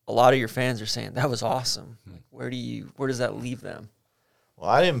 A lot of your fans are saying, that was awesome. Like, where does that leave them? Well,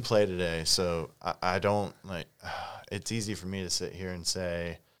 I didn't play today, so I don't like. It's easy for me to sit here and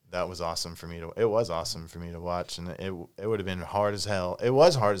say that was awesome for me to. It was awesome for me to watch, and it would have been hard as hell. It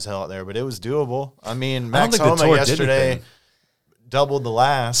was hard as hell out there, but it was doable. I mean, Max Homa yesterday doubled the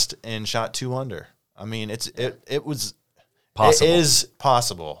last and shot 2 under. I mean, it was possible. It is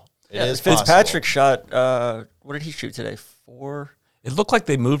possible. It is Fitzpatrick possible. shot. What did he shoot today? 4. It looked like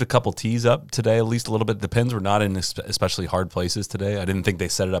they moved a couple tees up today, at least a little bit. The pins were not in especially hard places today. I didn't think they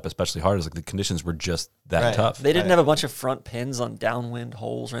set it up especially hard. It was like the conditions were just that tough. They didn't have a bunch of front pins on downwind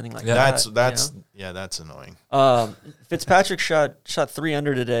holes or anything like that. That's annoying. Fitzpatrick shot 3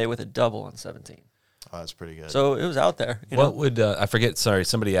 under today with a double on 17. Oh, that's pretty good. So it was out there. What would I forget? Sorry,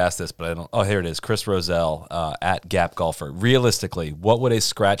 somebody asked this, but I don't. Oh, here it is. Chris Roselle at Gap Golfer. Realistically, what would a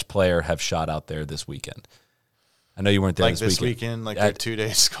scratch player have shot out there this weekend? I know you weren't there like this weekend, like their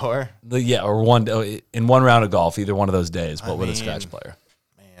 2-day score. Yeah, or in one round of golf, either one of those days. What would a scratch player?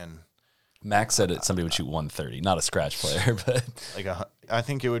 Man, Max said somebody would shoot 130, not a scratch player, but I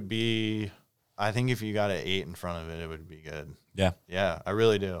think it would be. I think if you got an 8 in front of it, it would be good. Yeah, I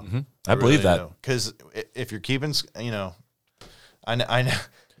really do. Mm-hmm. I believe that because if you're keeping, I know.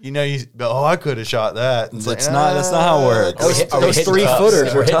 I could have shot that. That's not how it works. Those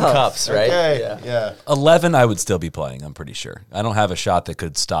 3-footers We're are hitting tough. cups, right? Okay. Yeah. 11, I would still be playing. I'm pretty sure. I don't have a shot that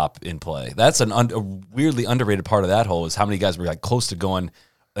could stop in play. That's a weirdly underrated part of that hole is how many guys were like close to going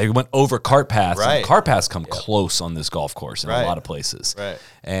They went over cart paths. Right. And cart paths come close on this golf course in a Right. lot of places. Right.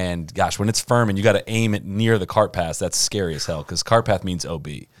 And gosh, when it's firm and you got to aim it near the cart path, that's scary as hell because cart path means OB.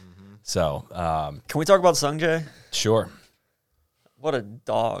 So, Can we talk about Sungjae? sure. What a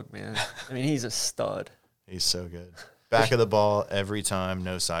dog, man. I mean, he's a stud. He's so good. Back of the ball every time,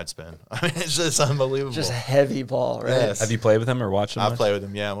 no side spin. I mean, it's just unbelievable. Just a heavy ball, right? Yes. Have you played with him or watched him? I much? played with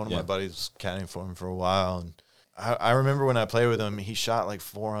him. Yeah, one of Yeah. my buddies was caddying for him for a while, and I remember when I played with him, he shot like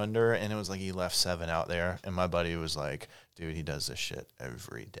 4 under, and it was like he left 7 out there, and my buddy was like, "Dude, he does this shit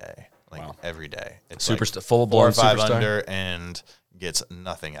every day, like Wow. every day. It's Superstar- like full-blown 4 or 5 superstar? under, and gets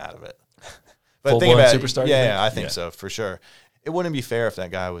nothing out of it." But Full-blown think about it. superstar, you Yeah, think? yeah, I think Yeah. so for sure. It wouldn't be fair if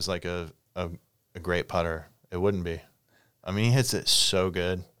that guy was like a great putter. It wouldn't be. I mean, he hits it so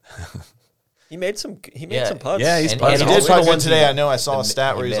good. He made some Yeah. putts. Yeah, he's And- putting. and He also did play the one ones today. he- I know I saw a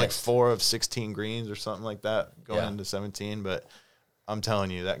stat where he he's like missed. 4 of 16 greens or something like that going Yeah. into 17. But I'm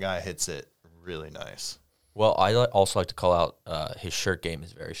telling you, that guy hits it really nice. Well, I also like to call out his shirt game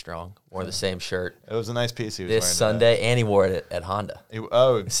is very strong. Wore the same shirt It was a nice piece he was this wearing Sunday, and he wore it at Honda.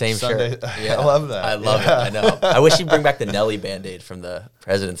 today. Same Sunday. shirt. Yeah. I love that. I love it. Yeah. I know. I wish he'd bring back the Nelly Band-Aid from the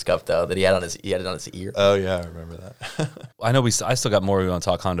President's Cup though. That he had it on his ear. Oh yeah, I remember that. I know I still got more we want to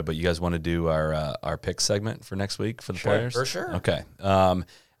talk Honda, but you guys want to do our pick segment for next week for the players? for sure. Okay.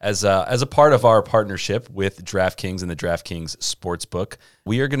 As a part of our partnership with DraftKings and the DraftKings Sportsbook,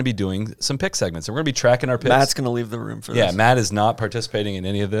 we are going to be doing some pick segments, and we're going to be tracking our picks. Matt's going to leave the room for yeah, this. Matt is not participating in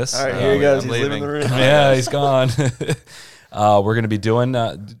any of this. All right, here he goes. I'm He's leaving leaving. the room. Yeah, he's gone. We're going to be doing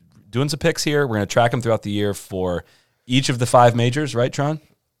some picks here. We're going to track them throughout the year for each of the 5 majors, right, Tron?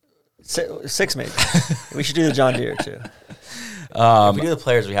 6 maybe. We should do the John Deere, too. If we do the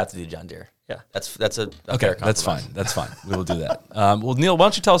players, we have to do John Deere. Yeah. That's a Okay, fair that's compromise. fine. That's fine. We will do that. Well, Neil, why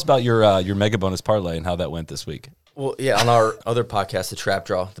don't you tell us about your mega bonus parlay and how that went this week? Well, yeah, on our other podcast, the Trap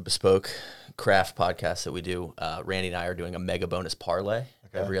Draw, the bespoke craft podcast that we do, Randy and I are doing a mega bonus parlay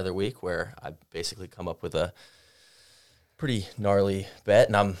every other week where I basically come up with a pretty gnarly bet,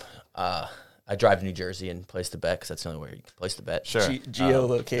 and I drive to New Jersey and place the bet because that's the only way you can place the bet. Sure.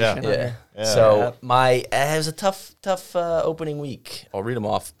 Geolocation. Yeah. Yeah. So it was a tough opening week. I'll read them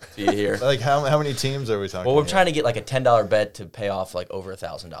off to you here. Like how many teams are we talking? Well, we're here? trying to get like a $10 bet to pay off like over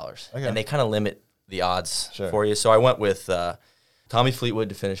 $1,000, Okay. and they kind of limit the odds Sure. for you. So I went with Tommy Fleetwood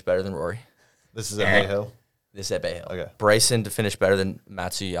to finish better than Rory. This is at Bay Hill. This is at Bay Hill. Okay. Bryson to finish better than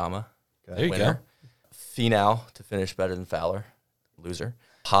Matsuyama. There you Winner. Finau to finish better than Fowler. Loser.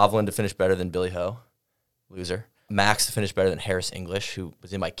 Hovland to finish better than Billy Ho. Loser. Max to finish better than Harris English, who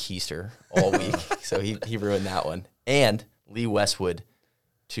was in my keister all week. So he ruined that one. And Lee Westwood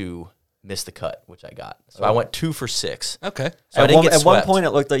to miss the cut, which I got. So I went 2 for 6. go. Okay. So I didn't get At one swept. point, it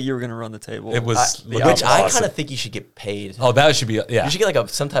looked like you were going to run the table. It was Which I kind of think you should get paid. Oh, that should be You should get like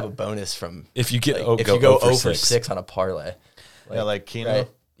some type of bonus from if you get if you go 0 for 6 on a parlay. Yeah, like Keno. Right?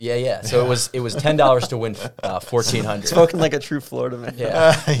 Yeah. So it was $10 to win $1,400. spoken like a true Florida man.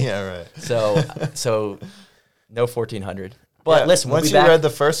 Yeah. Yeah, right. So no $1,400. But Yeah, listen, we'll once be you back. read the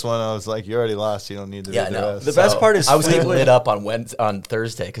first one, I was like, you already lost. You don't need to Yeah, read the no. rest. The best part is I was getting Fleetwood- lit up on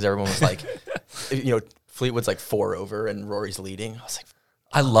Thursday because everyone was like, Fleetwood's like 4 over and Rory's leading. I was like,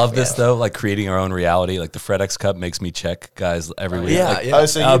 I love this though, like creating our own reality. Like the FedEx Cup makes me check guys every week. yeah, Like, yeah. Oh,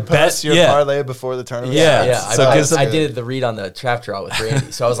 so you bet- post your yeah. parlay before the tournament? Yeah. Yeah, So I, gives them- I did the read on the trap draw with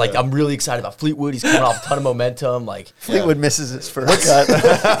Randy. So I was like, I'm really excited about Fleetwood. He's coming off a ton of momentum. Like, Fleetwood misses his first cut.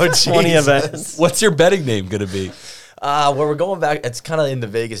 20 Jesus. events. What's your betting name gonna be? well, we're going back. It's kind of in the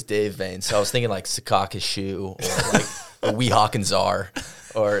Vegas Dave vein. So I was thinking like Secaucus Shoe or like a Weehawken Czar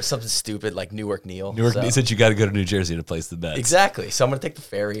or something stupid like Newark Neil. Newark, So- he said you got to go to New Jersey to place the bets. Exactly. So I'm going to take the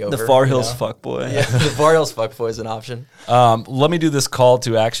ferry over. The Far Hills you know? fuckboy. Yeah, the Far Hills fuckboy is an option. Let me do this call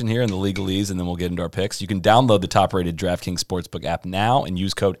to action here in the legalese, and then we'll get into our picks. You can download the top-rated DraftKings Sportsbook app now and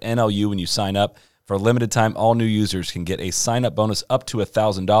use code NLU when you sign up. For a limited time, all new users can get a sign-up bonus up to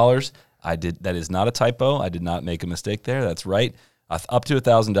 $1,000. That is not a typo. I did not make a mistake there. That's right. Up to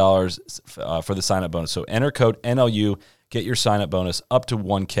 $1,000 for the sign-up bonus. So enter code NLU. Get your sign-up bonus up to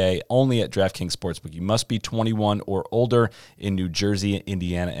 $1,000 only at DraftKings Sportsbook. You must be 21 or older in New Jersey,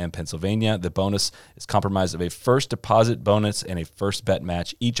 Indiana, and Pennsylvania. The bonus is comprised of a first deposit bonus and a first bet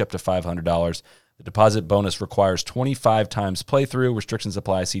match, each up to $500. The deposit bonus requires 25 times playthrough. Restrictions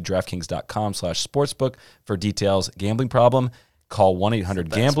apply. See DraftKings.com/sportsbook for details. Gambling problem? Call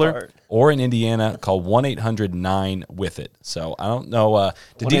 1-800-GAMBLER. part. Or in Indiana, call 1-800-9-WITH-IT. So I don't know.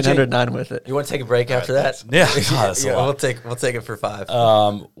 Did DJ 1-800-9 with it. You want to take a break after that? Yeah, God, that's a Yeah, lot. we'll take it for 5.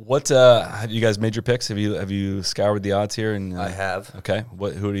 What have you guys made your picks? Have you scoured the odds here? And I have. Okay,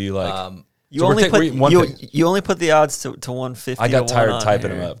 who do you like? You So we're only ta- we're one pick. you only put the odds to 150. I got to tired 1 on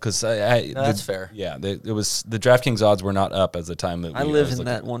typing here. them up because that's fair. Yeah, it was the DraftKings odds were not up as the time that I was live in looking.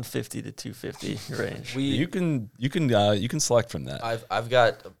 that 150 to 250 range. You can select from that. I've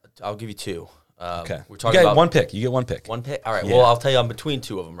got. I'll give you two. Okay, We're you talking get about one pick. You get one pick. One pick. All right. Yeah. Well, I'll tell you, I'm between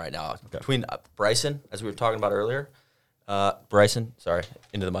two of them right now. Between Bryson, as we were talking about earlier. Bryson, sorry,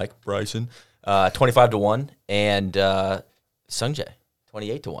 into the mic. Bryson, 25-1, and Sungjae,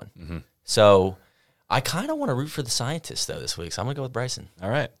 28-1. Mm-hmm. So I kind of want to root for the scientists though this week. So I'm gonna go with Bryson. All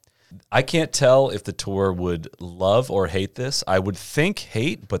right. I can't tell if the tour would love or hate this. I would think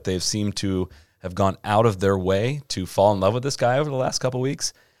hate, but they've seemed to have gone out of their way to fall in love with this guy over the last couple of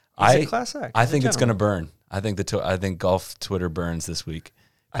weeks. He's a class act. I He's a think it's going to gentleman. burn. I think golf Twitter burns this week.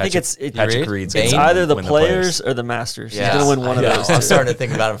 I think it's Patrick Reed's it's gonna either the win players or the Masters. He's going to win one of those. I'm two. starting to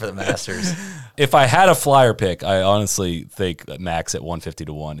think about him for the Masters. If I had a flyer pick, I honestly think that Max at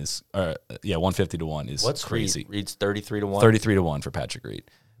 150-1 is 150-1 is What's crazy. Reed's 33-1. 33-1 for Patrick Reed.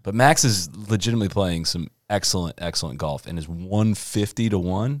 But Max is legitimately playing some excellent golf and is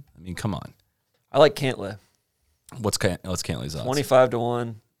 150-1. I mean, come on. I like Cantlay. What's Cantley's odds?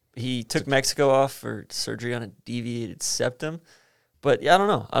 25-1. He took Mexico off for surgery on a deviated septum. But yeah, I don't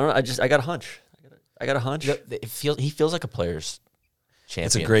know. I got a hunch. I got a hunch. He feels like a player's champion.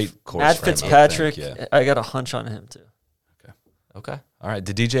 It's a great course. Matt for him, I Fitzpatrick, think, yeah. I got a hunch on him too. Okay. All right.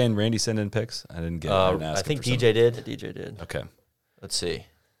 Did DJ and Randy send in picks? I didn't get. I, didn't ask I him think for some. DJ did. DJ did. Okay. Let's see.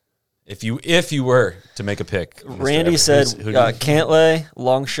 If you were to make a pick, Mr. Randy Evans, said who do you- Cantlay,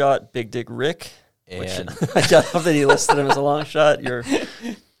 long shot, Big Dick Rick. And I love that he listed him as a long shot. You're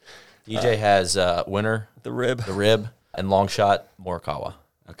DJ has winner, the rib. the rib, and long shot Morikawa.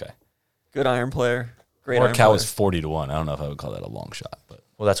 Okay. Good iron player. Great iron Morikawa player. was 40-1. I don't know if I would call that a long shot, but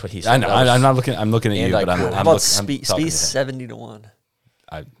Well, that's what he I said. know. That was- I'm not looking. I'm looking at And you, I but I'm. quote. I'm How about look- I'm Speed talking to him. 70-1?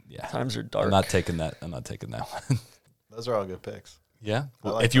 Yeah. Times are dark. I'm not taking that. I'm not taking that one. Those are all good picks. Yeah.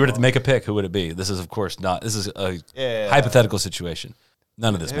 Well, like if you were them to all. make a pick, who would it be? This is, of course, not. This is a Yeah. hypothetical situation.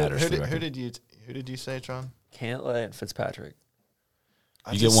 None of this matters. Who for the did, record. who did you say, Tron? Cantlay and Fitzpatrick.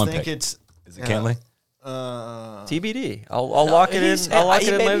 I You get just one think pick. it's Is it Cantlay? TBD. I'll lock it in. I'll lock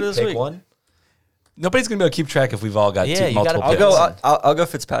it in later this week. One. Nobody's gonna be able to keep track if we've all got Yeah, you multiple gotta picks. I'll go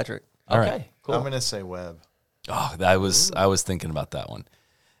Fitzpatrick. All Okay, right. cool. I'm gonna say Webb. Oh, I was thinking about that one.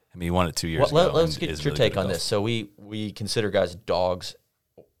 I mean, he won it 2 years Well, ago. let's and get is your really take good at on golf. this. So we consider guys dogs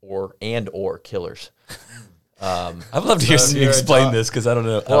or killers. I'd love to hear So if you you're a explain dog- this because I don't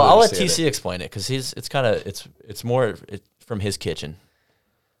know. Well, I'll let understand TC explain it because it's more from his kitchen.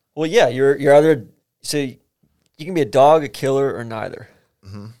 Well, yeah, you're either so you can be a dog, a killer, or neither,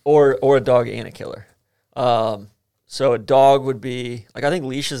 or a dog and a killer. So a dog would be like I think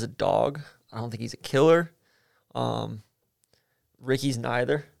Leash is a dog. I don't think he's a killer. Ricky's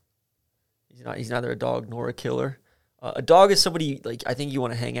neither. He's neither a dog nor a killer. A dog is somebody like I think you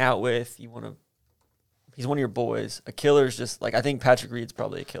want to hang out with. He's one of your boys. A killer is just like I think Patrick Reed's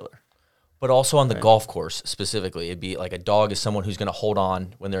probably a killer. But also on the golf course specifically, it'd be like a dog is someone who's going to hold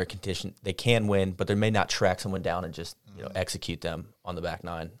on when they're in contention. They can win, but they may not track someone down and just execute them on the back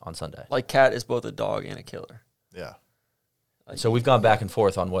nine on Sunday. Like Cat is both a dog and a killer. Yeah. So we've gone back and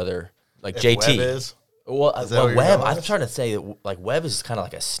forth on whether like If JT Webb is, Well, Is that what you're Webb. going I'm with? trying to say that like Webb is kind of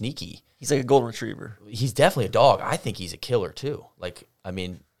like a sneaky. He's like a golden retriever. He's definitely a dog. I think he's a killer too. Like I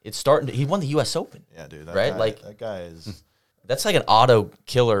mean, it's starting. He won the U.S. Open. yeah, dude. That Right? guy, Like- that guy is. That's like an auto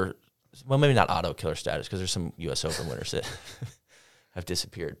killer. Well, maybe not auto killer status because there's some U.S. Open winners that have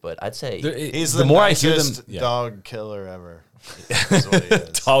disappeared. But I'd say He's the the, more I hear nicest them, dog killer ever. Is what he is.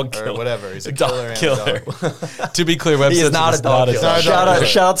 Dog or killer. whatever. He's a Dog killer. And killer. A dog. To be clear, Webb He is says not it's a dog not killer. Not a dog killer.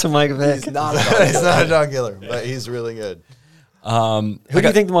 Shout out to Mike Vick. not a dog He's not a dog killer, but he's really good. Who do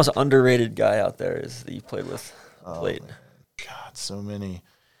you think the most underrated guy out there is that you played with late? God, so many.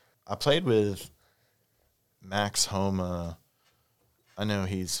 I played with Max Homa. I know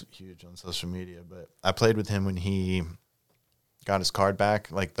he's huge on social media, but I played with him when he got his card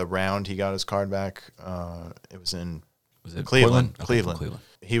back. Like the round he got his card back, it was in it Cleveland. Portland? Okay, Cleveland. Cleveland.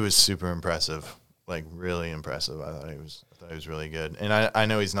 He was super impressive, like really impressive. I thought he was really good. And I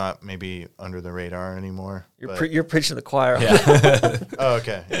know he's not maybe under the radar anymore. but- You're preaching to the choir. oh,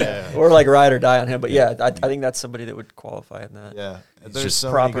 okay. Yeah. Or like ride or die on him. But yeah, I think that's somebody that would qualify in that. Yeah, just there's so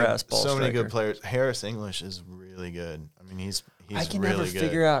proper many good, ass ball so many striker. good players. Harris English is really good. I mean, he's I can really never good.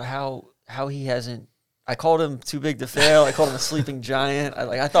 figure out how he hasn't. I called him too big to fail. I called him a sleeping giant.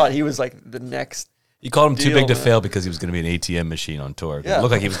 I thought he was like the next. You called him too Deal, big to man. fail because he was going to be an ATM machine on tour. Yeah. It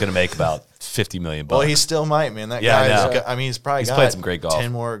looked like he was going to make about $50 million. Well, he still might, man. That Yeah, I guy. know. I mean, he's probably He's got played some great golf.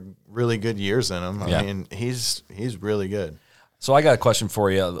 10 more really good years in him. Yeah. I mean, he's really good. So I got a question for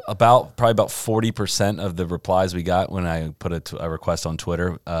you. Probably about 40% of the replies we got when I put a request on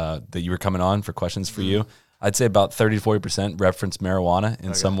Twitter that you were coming on for questions for you, I'd say about 30 to 40% referenced marijuana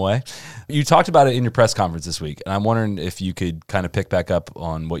in some way. You talked about it in your press conference this week, and I'm wondering if you could kind of pick back up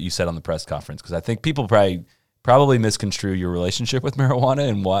on what you said on the press conference, because I think people probably misconstrue your relationship with marijuana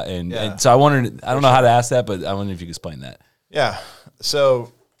and why. And so I wondered, I don't know how to ask that, but I wonder if you could explain that. Yeah.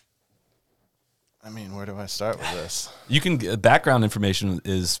 So, I mean, where do I start with this? You can background information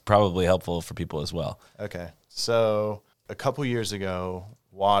is probably helpful for people as well. Okay. So a couple years ago,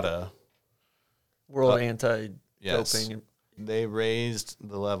 WADA, World Anti-Doping. yes, they raised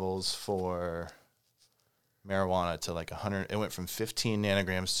the levels for marijuana to like 100. It went from 15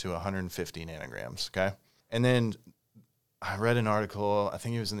 nanograms to 150 nanograms. Okay. And then I read an article, I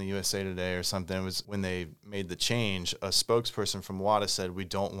think it was in the USA Today or something. It was when they made the change, a spokesperson from WADA said, we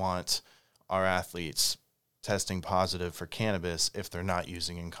don't want our athletes testing positive for cannabis if they're not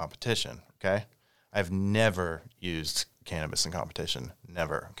using in competition. Okay. I've never used cannabis in competition.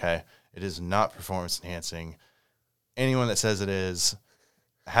 Never. Okay. It is not performance enhancing. Anyone that says it is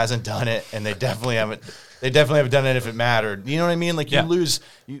hasn't done it, and they definitely haven't done it if it mattered. You know what I mean? Like you lose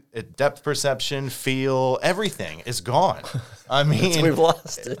depth perception, feel, everything is gone. I mean, We've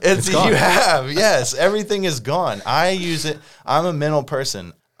lost it. It's gone. You have, yes, everything is gone. I use it. I'm a mental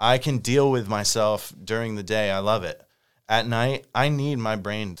person. I can deal with myself during the day. I love it. At night, I need my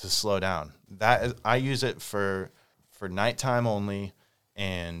brain to slow down. I use it for nighttime only,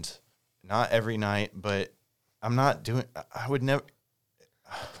 and not every night, but I'm not doing, I would never,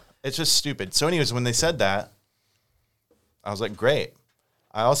 it's just stupid. So anyways, when they said that, I was like, great.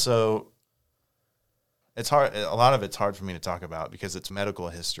 I also, it's hard, a lot of it's hard for me to talk about because it's medical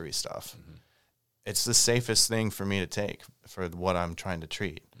history stuff. Mm-hmm. It's the safest thing for me to take for what I'm trying to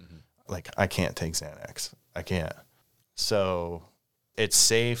treat. Mm-hmm. Like, I can't take Xanax. I can't. So it's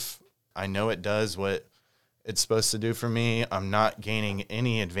safe. I know it does what it's supposed to do for me. I'm not gaining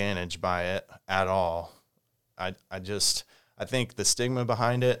any advantage by it at all. I think the stigma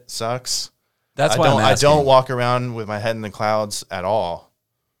behind it sucks. That's why I don't walk around with my head in the clouds at all.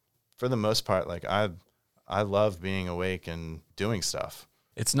 For the most part, like I love being awake and doing stuff.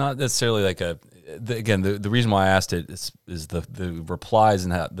 It's not necessarily like the reason why I asked it is the replies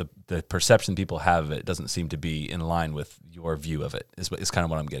and how the perception people have of it doesn't seem to be in line with your view of it. Is kind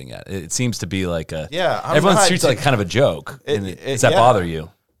of what I'm getting at. It seems to be like everyone treats it like kind of a joke. Does that bother you?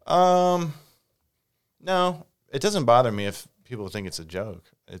 No, it doesn't bother me if people think it's a joke.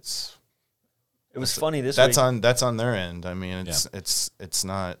 It was funny this week. That's on their end. I mean, it's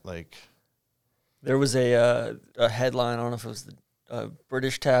not like there was a headline. I don't know if it was the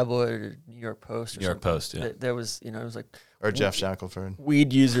British tabloid or New York Post. Or New York Post, yeah. There was, it was like or Jeff Shackelford,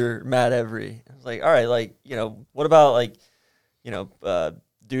 weed user Matt Every. I was like, all right, like what about like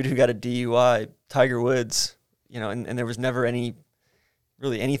dude who got a DUI, Tiger Woods, and there was never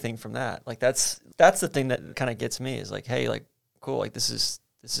anything from that. Like that's the thing that kind of gets me is like, hey, like cool, like this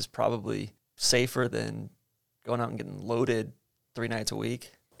is probably safer than going out and getting loaded 3 nights a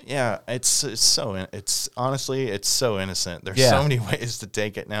week. Yeah, it's honestly so innocent. There's so many ways to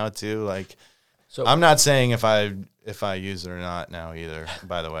take it now too. Like, so I'm not saying if I use it or not now either.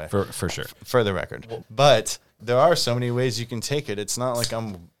 By the way, for sure, for the record, but there are so many ways you can take it. It's not like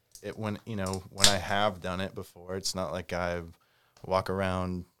when I have done it before. It's not like I walk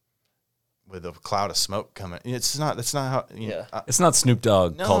around with a cloud of smoke coming. That's not how. It's not Snoop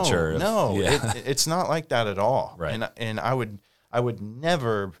Dogg culture. No, it's not like that at all. Right, and I would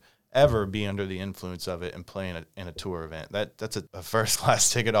never ever be under the influence of it and play in a tour event. That's a first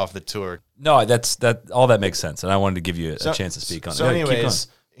class ticket off the tour. No, all that makes sense, and I wanted to give you a chance to speak on it. So anyways,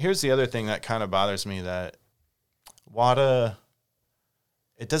 here's the other thing that kind of bothers me, that WADA,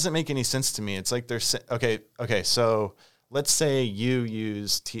 it doesn't make any sense to me. It's like they're okay. So let's say you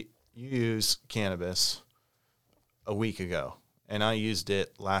use cannabis a week ago, and I used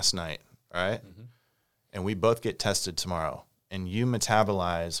it last night. All right, mm-hmm. And we both get tested tomorrow. And you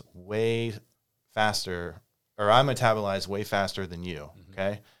metabolize way faster, or I metabolize way faster than you,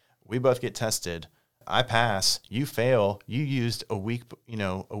 okay? We both get tested. I pass. You fail. You used a week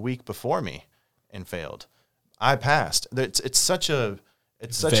before me and failed. I passed. It's such an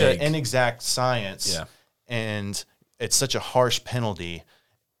inexact science, and it's such a harsh penalty.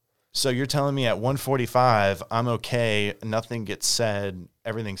 So you're telling me at 145, I'm okay, nothing gets said,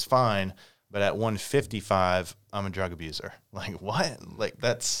 everything's fine. But at 155, I'm a drug abuser. Like, what? Like,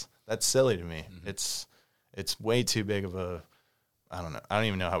 that's silly to me. Mm-hmm. It's way too big of a, I don't know. I don't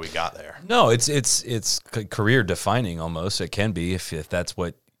even know how we got there. No, it's career defining almost. It can be if that's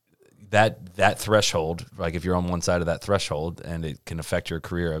what that threshold, like if you're on one side of that threshold and it can affect your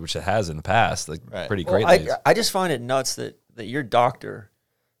career, which it has in the past, like pretty greatly. I just find it nuts that your doctor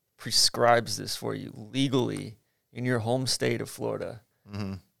prescribes this for you legally in your home state of Florida.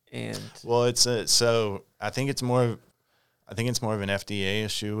 Mm-hmm. And well, so I think it's more of an FDA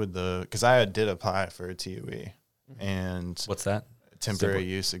issue with because I did apply for a TUE, and what's that? Temporary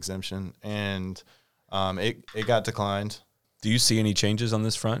use exemption, and it got declined. Do you see any changes on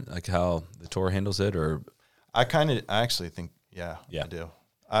this front, like how the tour handles it, or? I actually think, yeah, I do.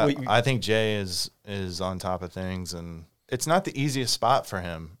 I think Jay is on top of things, and it's not the easiest spot for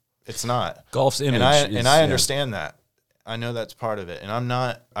him. It's not. Golf's image, and I understand that. I know that's part of it, and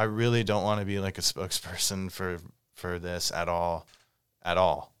I really don't want to be like a spokesperson for this at all.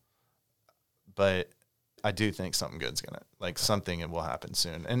 But I do think something will happen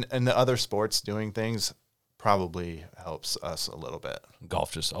soon, and the other sports doing things probably helps us a little bit.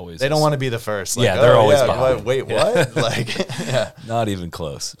 Golf just always they don't want to be the first. Like, they're always behind. Wait, what? Like, yeah, not even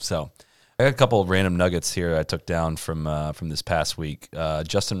close. So I got a couple of random nuggets here I took down from this past week.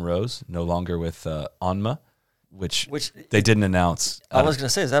 Justin Rose no longer with Onma, which they didn't announce. I was going to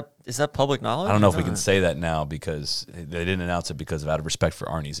say, is that public knowledge? I don't know if we can say that now because they didn't announce it because of out of respect for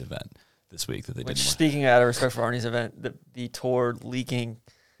Arnie's event this week that they didn't. Speaking out of respect for Arnie's event, the tour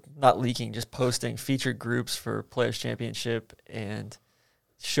just posting featured groups for Players Championship and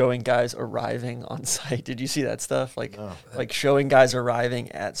showing guys arriving on site. Did you see that stuff? Like showing guys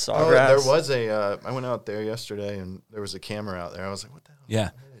arriving at Sawgrass. There was I went out there yesterday and there was a camera out there. I was like, what the hell? Yeah.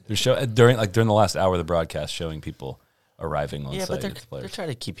 They're during the last hour of the broadcast showing people arriving on site. Yeah, but they're trying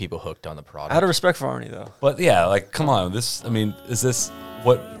to keep people hooked on the product. Out of respect for Arnie, though. But yeah, like, come on. Is this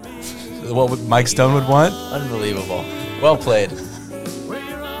what Mike Stone would want? Unbelievable. Well played.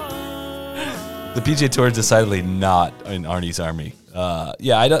 The PGA Tour is decidedly not in Arnie's army. I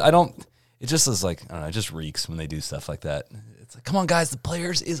don't. It just is like, I don't know. It just reeks when they do stuff like that. It's like, come on, guys. The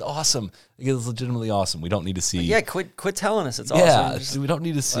Players is awesome. It is legitimately awesome. We don't need to see. Yeah, quit telling us it's awesome. Just we don't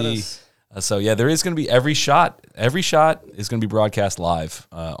need to see. There is going to be every shot. Every shot is going to be broadcast live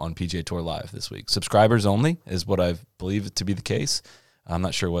on PGA Tour Live this week. Subscribers only is what I believe to be the case. I'm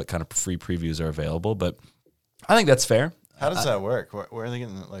not sure what kind of free previews are available, but I think that's fair. How does that work? Where are they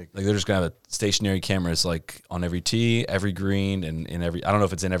getting like they're just gonna have stationary cameras like on every tee, every green, and in every. I don't know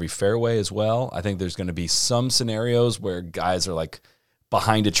if it's in every fairway as well. I think there's going to be some scenarios where guys are like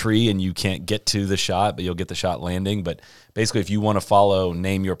behind a tree and you can't get to the shot, but you'll get the shot landing. But basically, if you want to follow,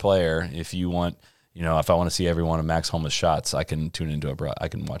 name your player. If you want, if I want to see every one of Max Homa's shots, I can tune into I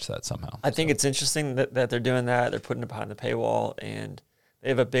can watch that somehow. I think it's interesting that they're doing that. They're putting it behind the paywall, and they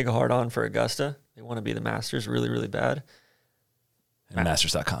have a big hard on for Augusta. They want to be the Masters really, really bad. And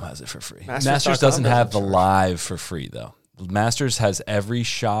Masters.com has it for free. Masters doesn't have the live for free, though. Masters has every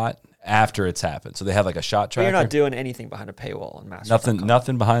shot after it's happened. So they have like a shot tracker. But you're not doing anything behind a paywall on Masters.com.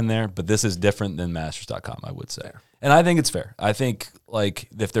 Nothing behind there, but this is different than Masters.com, I would say. Fair. And I think it's fair. I think like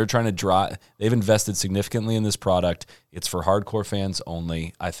if they're trying to they've invested significantly in this product. It's for hardcore fans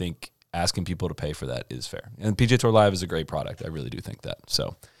only. I think asking people to pay for that is fair. And PGA Tour Live is a great product. I really do think that.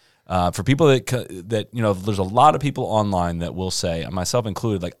 So for people that there's a lot of people online that will say, myself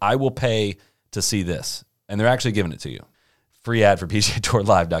included, like, I will pay to see this. And they're actually giving it to you. Free ad for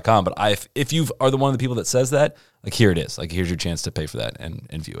PGATourLive.com. But if you are one of the people that says that, like, here it is. Like, here's your chance to pay for that and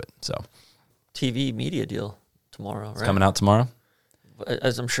view it. So, TV media deal tomorrow, right? It's coming out tomorrow.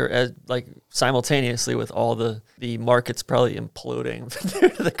 As I'm sure, simultaneously with all the markets probably imploding due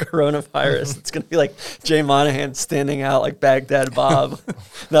to the coronavirus, it's going to be like Jay Monahan standing out like Baghdad Bob.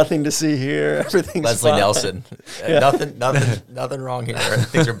 Nothing to see here. Everything's Leslie fine. Nelson. Yeah. Nothing wrong here.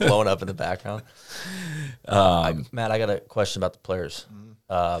 Things are blowing up in the background. Matt, I got a question about the Players.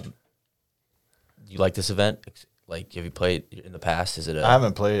 You like this event? Like, have you played in the past? I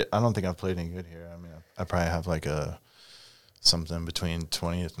haven't played. I don't think I've played any good here. I mean, I probably have like something between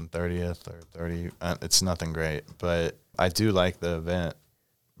 20th and 30th or 30. It's nothing great, but I do like the event.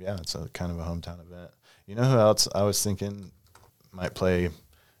 Yeah, it's a kind of a hometown event. You know who else I was thinking might play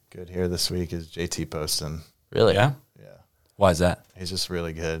good here this week is JT Poston. Really? Yeah. Yeah. Why is that? He's just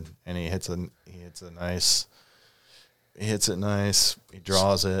really good, and he hits it nice. He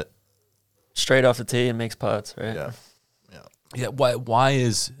draws it straight off the tee and makes putts. Right. Yeah. Yeah. Why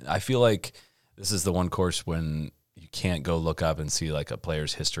is I feel like this is the one course when you can't go look up and see like a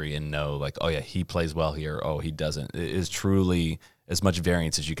player's history and know like, oh yeah, he plays well here. Oh, he doesn't. It is truly as much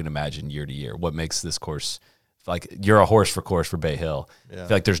variance as you can imagine year to year. What makes this course like you're a horse for course for Bay Hill. Yeah. I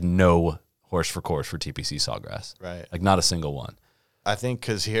feel like there's no horse for course for TPC Sawgrass. Right. Like not a single one. I think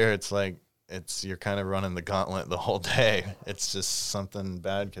because here it's like you're kind of running the gauntlet the whole day. It's just something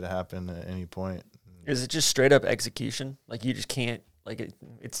bad could happen at any point. Is it just straight up execution? Like you just can't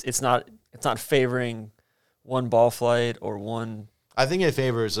it's not favoring one ball flight or one. I think it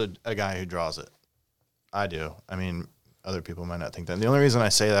favors a guy who draws it. I do. I mean, other people might not think that. The only reason I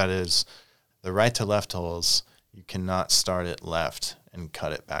say that is the right to left holes, you cannot start it left and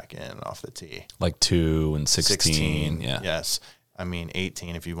cut it back in off the tee. Like 2 and 16. Yeah. Yes. I mean,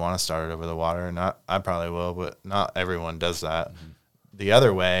 18 if you want to start it over the water. I probably will, but not everyone does that. Mm-hmm. The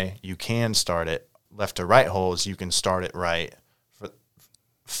other way, you can start it left to right holes. You can start it right. For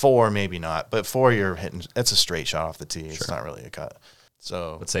 4, maybe not, but 4 you're hitting. It's a straight shot off the tee. Sure. It's not really a cut.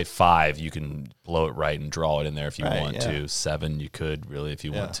 So let's say 5, you can blow it right and draw it in there if you want to. 7, you could really if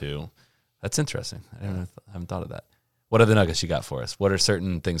you want to. That's interesting. I haven't thought of that. What other nuggets you got for us? What are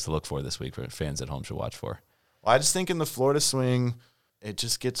certain things to look for this week for fans at home should watch for? Well, I just think in the Florida swing, it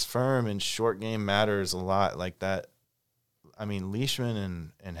just gets firm and short game matters a lot like that. I mean,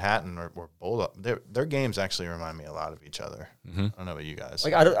 Leishman and Hatton were both up. Their games actually remind me a lot of each other. Mm-hmm. I don't know about you guys.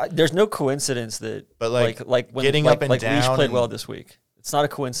 There's no coincidence that, but when getting up and down, Leash played well this week. It's not a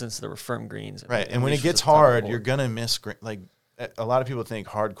coincidence there were firm greens. Right, and when it gets hard, you're gonna miss. Like a lot of people think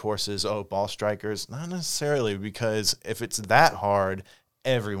hard courses, ball strikers. Not necessarily, because if it's that hard,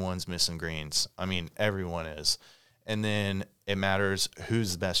 everyone's missing greens. I mean, everyone is, and then it matters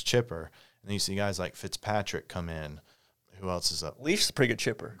who's the best chipper. And then you see guys like Fitzpatrick come in. Who else is up? Leash is a pretty good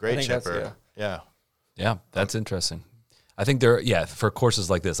chipper. Great chipper. Yeah, that's interesting. I think for courses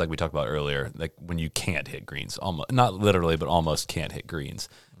like this, like we talked about earlier, like when you can't hit greens, almost not literally, but almost can't hit greens,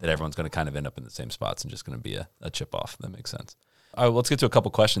 that everyone's going to kind of end up in the same spots and just going to be a chip off. That makes sense. All right, let's get to a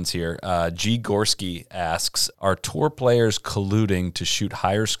couple questions here. G. Gorski asks, are tour players colluding to shoot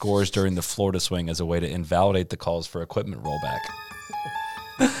higher scores during the Florida swing as a way to invalidate the calls for equipment rollback?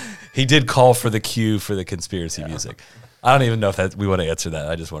 He did call for the cue for the conspiracy music. I don't even know if we want to answer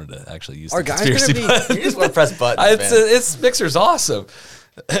that. I just wanted to actually use the conspiracy button. You just want to press buttons, It's Mixer's awesome.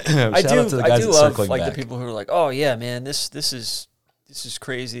 I do love the people who are like, oh yeah, man, this is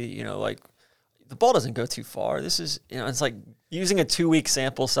crazy. You know, like the ball doesn't go too far. This is, it's like using a 2-week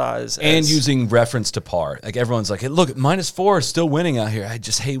sample size and using reference to par. Like everyone's like, hey, look, -4 is still winning out here. I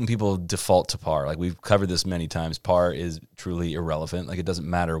just hate when people default to par. Like we've covered this many times. Par is truly irrelevant. Like it doesn't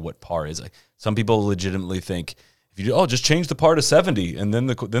matter what par is. Like some people legitimately think, if you do, just change the par to 70, and then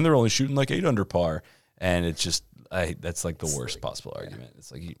they're only shooting like 8 under par, and it's just that's like the worst possible argument.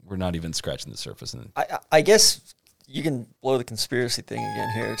 It's like we're not even scratching the surface. And I guess you can blow the conspiracy thing again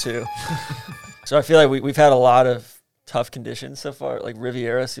here too. So I feel like we've had a lot of tough conditions so far. Like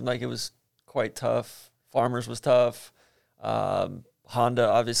Riviera seemed like it was quite tough. Farmers was tough. Honda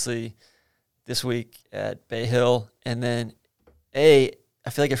obviously this week at Bay Hill, and then I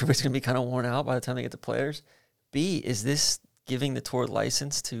feel like everybody's gonna be kind of worn out by the time they get to Players. B, is this giving the tour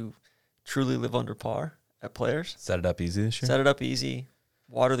license to truly live under par at Players? Set it up easy this year? Set it up easy.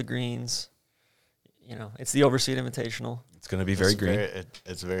 Water the greens. It's the Overseas Invitational. It's going to be very green.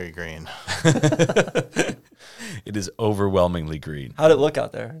 It's very green. It is overwhelmingly green. How'd it look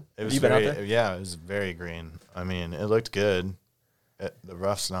out there? It was been out there? Yeah, it was very green. I mean, it looked good. The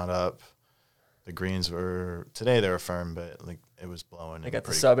rough's not up. The greens today they were firm, but like it was blowing. They got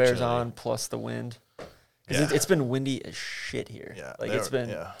the sub-airs on plus the wind. It's been windy as shit here. Yeah, it's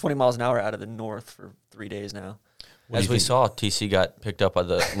been 20 miles an hour out of the north for 3 days now. As we saw, TC got picked up by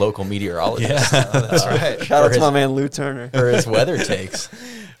the local meteorologist. That's right. Shout out to my man Lou Turner for his weather takes.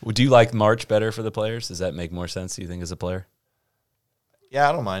 Do you like March better for the Players? Does that make more sense, do you think, as a player? Yeah,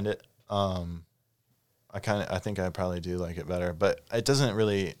 I don't mind it. I think I probably do like it better, but it doesn't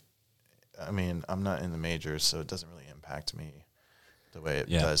really. I mean, I'm not in the majors, so it doesn't really impact me the way it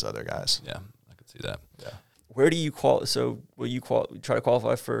does other guys. Yeah. See that. Yeah. Where do you qualify? So will you try to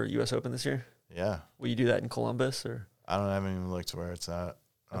qualify for U.S. Open this year? Yeah. Will you do that in Columbus or? I haven't even looked where it's at.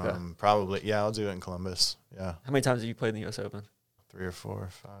 Okay. Probably. Yeah, I'll do it in Columbus. Yeah. How many times have you played in the U.S. Open? 3 or 4,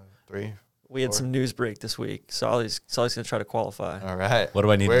 5, 3. We had some news break this week. Solly's going to try to qualify. All right. What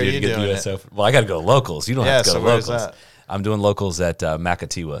do I need to do to get the U.S. Open? Well, I got to go locals. You don't have to go to locals. That? I'm doing locals at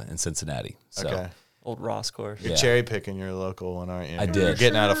Makatiwa in Cincinnati. So. Okay. Old Ross course. You're cherry picking your local one, aren't you? I did. You're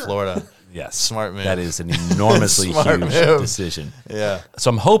getting out of Florida. Yes. Smart move. That is an enormously huge decision. Yeah. So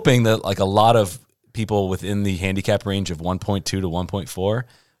I'm hoping that like a lot of people within the handicap range of 1.2 to 1.4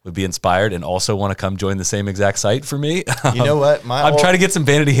 would be inspired and also want to come join the same exact site for me. You know what? I'm trying to get some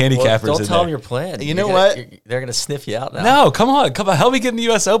vanity handicappers don't in tell there. them your plan. You know what? They're going to sniff you out now. No, come on. Help me get in the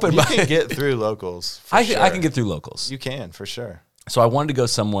U.S. Open. You can get through locals. I can get through locals. You can, for sure. So I wanted to go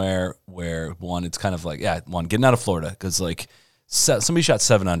somewhere where, one, it's kind of like, getting out of Florida because, like, somebody shot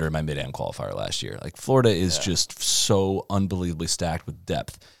 7 under in my mid-am qualifier last year. Like Florida is just so unbelievably stacked with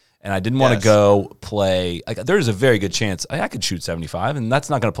depth. And I didn't want to go play. Like, there's a very good chance I could shoot 75, and that's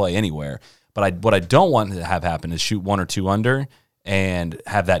not going to play anywhere. But what I don't want to have happen is shoot 1 or 2 under and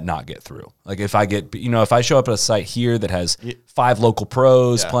have that not get through. Like if I show up at a site here that has 5 local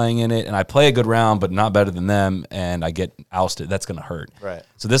pros playing in it, and I play a good round but not better than them, and I get ousted, that's going to hurt. Right.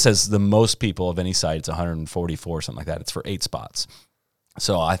 So this has the most people of any site. It's 144, something like that. It's for 8 spots.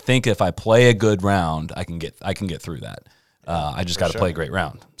 So I think if I play a good round, I can get through that. I just got to play a great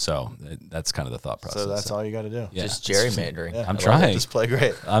round. So that's kind of the thought process. So that's all you got to do. Yeah. Just gerrymandering. I'm trying. Just play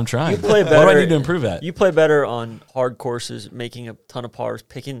great. I'm trying. You play better. What do I need to improve at? You play better on hard courses, making a ton of pars,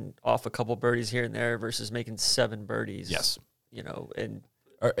 picking off a couple birdies here and there versus making 7 birdies. Yes. And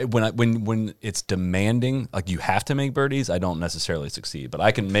When it's demanding, like you have to make birdies, I don't necessarily succeed, but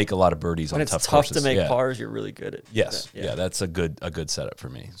I can make a lot of birdies when on it's tough tough courses. to make pars, you're really good at Yes, that. that's a good setup for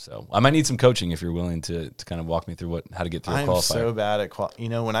me. So I might need some coaching if you're willing to kind of walk me through how to get through a qualifier. I'm so bad at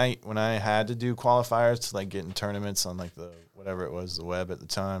when I had to do qualifiers to like get in tournaments on like the whatever it was, the web at the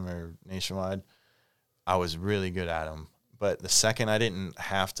time or nationwide, I was really good at them. But the second I didn't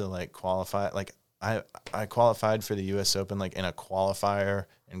have to like qualify, like I qualified for the U.S. Open like in a qualifier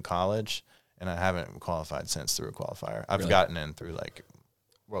in college, and I haven't qualified since through a qualifier. I've gotten in through like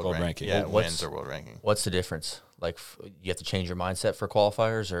world ranking. Yeah, wins or world ranking. What's the difference? Like, you have to change your mindset for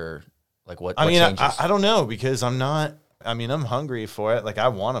qualifiers, or like what? I mean, changes? I don't know, because I'm not. I mean, I'm hungry for it. Like, I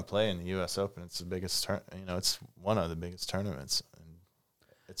want to play in the U.S. Open. It's the biggest it's one of the biggest tournaments, and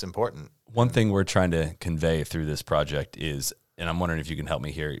it's important. One thing we're trying to convey through this project is, and I'm wondering if you can help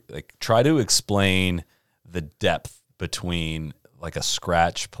me here, like try to explain the depth between like a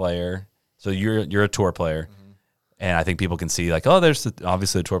scratch player. So you're a tour player, and I think people can see like, oh,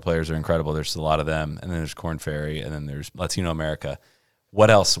 obviously the tour players are incredible. There's a lot of them, and then there's Korn Ferry, and then there's Latino America. What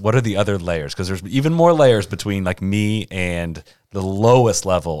else? What are the other layers? Because there's even more layers between like me and the lowest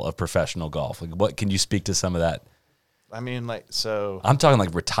level of professional golf. Like, what can you speak to some of that? I mean, like, so I'm talking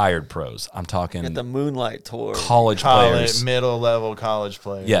like retired pros. I'm talking at the Moonlight Tour, college players, middle level college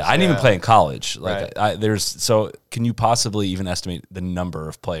players. Yeah, I didn't even play in college. Like, Right. So can you possibly even estimate the number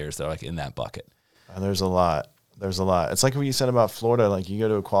of players that are like in that bucket? There's a lot. It's like what you said about Florida. Like, you go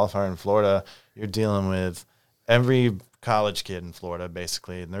to a qualifier in Florida, you're dealing with every college kid in Florida,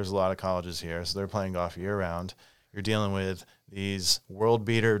 basically, and there's a lot of colleges here, so they're playing golf year round. You're dealing with these world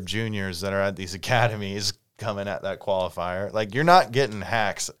beater juniors that are at these academies coming at that qualifier. Like, you're not getting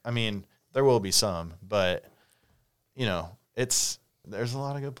hacks. I mean, there will be some, but there's a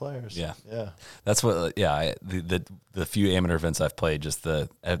lot of good players. Yeah. That's what. Yeah, the few amateur events I've played, just the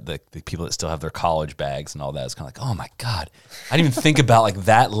people that still have their college bags and all that, is kind of like, oh my god, I didn't even think about like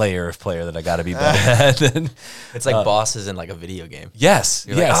that layer of player that I got to be better at. It's like bosses in like a video game. Yes.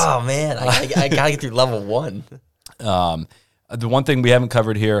 You're like, oh man, I gotta get through level 1. The one thing we haven't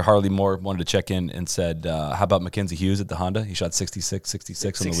covered here, Harley Moore wanted to check in and said, how about Mackenzie Hughes at the Honda? He shot 66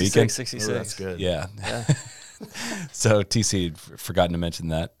 on the weekend. 66. Ooh, that's good. Yeah. So TC had forgotten to mention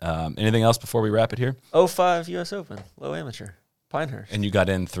that. Anything else before we wrap it here? 05 U.S. Open, low amateur, Pinehurst. And you got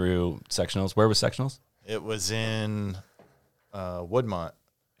in through sectionals. Where was sectionals? It was in Woodmont.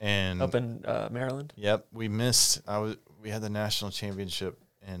 And up in Maryland. Yep, we missed. We had the national championship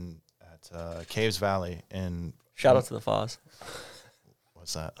at Caves Valley in. Shout out to the Foz.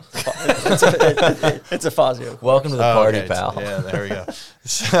 What's that? It's a Fazio. Welcome to the party, okay. pal. Yeah, there we go.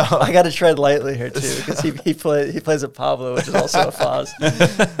 So I got to tread lightly here too, because he plays at Pablo, which is also a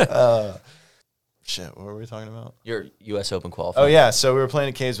Foz. Shit, what were we talking about? Your U.S. Open qualifier. Oh yeah, so we were playing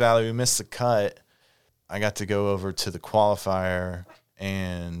at Caves Valley. We missed the cut. I got to go over to the qualifier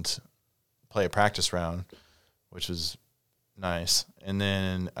and play a practice round, which was nice. And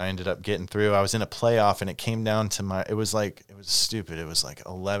then I ended up getting through. I was in a playoff, and it came down to it was stupid. It was like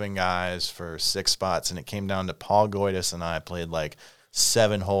 11 guys for 6 spots, and it came down to Paul Goitis and I played like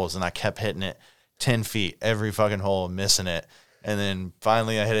 7 holes, and I kept hitting it 10 feet every fucking hole, missing it. And then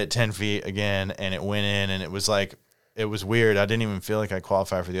finally I hit it 10 feet again, and it went in, and it was weird. I didn't even feel like I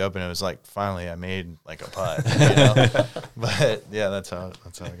qualified for the Open. It was like finally I made like a putt, But yeah, that's how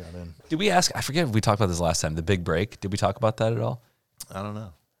I got in. Did we ask? I forget if we talked about this last time. The big break. Did we talk about that at all? I don't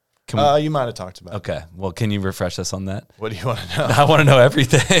know. You might have talked about it. Okay. Well, can you refresh us on that? What do you want to know? I want to know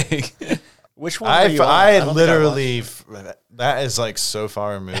everything. Which one? I literally that is like so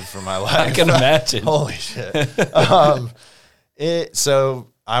far removed from my life. I can imagine. Holy shit. So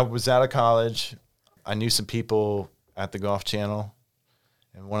I was out of college. I knew some people at the Golf Channel,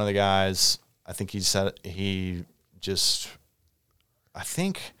 and one of the guys, I think he said I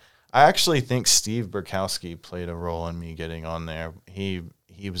I actually think Steve Burkowski played a role in me getting on there. He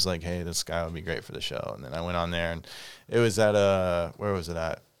was like, hey, this guy would be great for the show. And then I went on there, and it was at where was it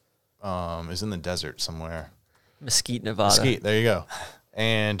at? It was in the desert somewhere. Mesquite, Nevada. Mesquite, there you go.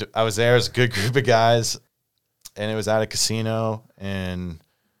 And I was there as a good group of guys, and it was at a casino, and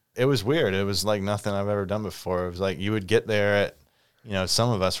it was weird. It was like nothing I've ever done before. It was like you would get there at,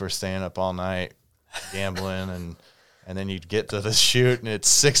 some of us were staying up all night gambling, and then you'd get to the shoot, and it's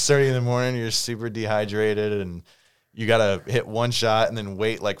 6:30 in the morning. You're super dehydrated, and you got to hit one shot and then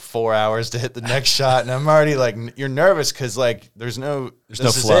wait like 4 hours to hit the next shot. And I'm already like, you're nervous because like there's no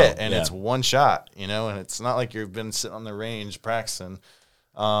flow. It, and it's one shot, and it's not like you've been sitting on the range practicing.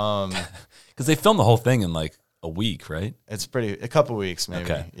 Because they filmed the whole thing in like a week, right? It's a couple weeks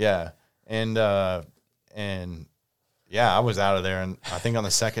maybe. Okay. Yeah. And yeah, I was out of there, and I think on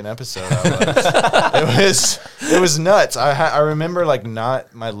the second episode, it was nuts. I remember like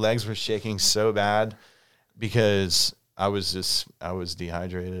my legs were shaking so bad because I was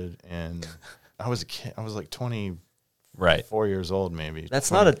dehydrated, and I was a kid. I was like 24 years old, maybe. That's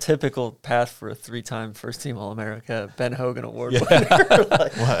 20. not a typical path for a 3-time first-team All-America Ben Hogan Award winner.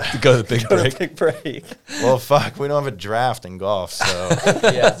 Like, To go to the big break. big break. Well, fuck, we don't have a draft in golf, so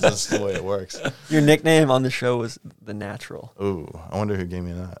that's just the way it works. Your nickname on the show was The Natural. Ooh, I wonder who gave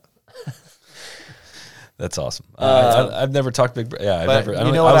me that. That's awesome. I've never talked big. Yeah, But I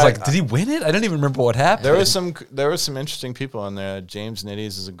you know was what, like, did he win it? I don't even remember what happened. There was some interesting people on there. James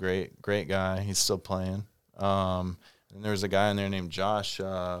Nitties is a great guy. He's still playing. And there was a guy in there named Josh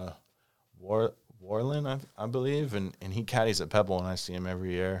Warland, I believe, and he caddies at Pebble, and I see him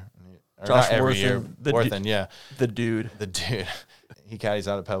every year. Josh not every Worthen, year. Worthen, yeah, The dude. the dude. He caddies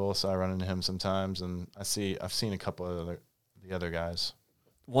out at Pebble, so I run into him sometimes, and I've seen a couple of the other guys.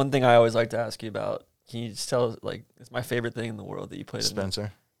 One thing I always like to ask you about, can you just tell, like, it's my favorite thing in the world that you played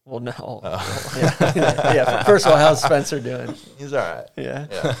Spencer. Well, no. Yeah. First of all, how's Spencer doing? He's all right. Yeah.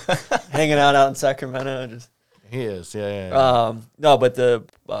 Yeah, Hanging out in Sacramento. Just he is. Yeah. No, but the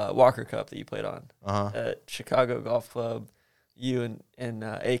Walker Cup that you played on Uh-huh. at Chicago Golf Club, you and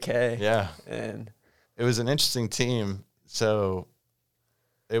AK. Yeah. And It was an interesting team. So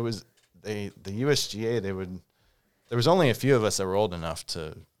it was the USGA. There was only a few of us that were old enough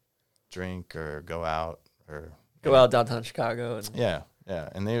to drink or go out or go out downtown Chicago. And Yeah.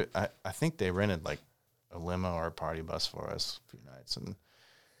 And I think they rented like a limo or a party bus for us a few nights, and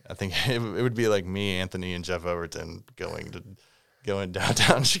I think it would be like me, Anthony, and Jeff Overton going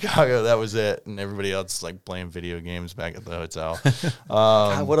downtown Chicago. That was it, and everybody else like playing video games back at the hotel.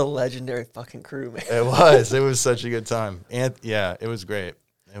 God, what a legendary fucking crew, man. It was such a good time, and yeah, it was great.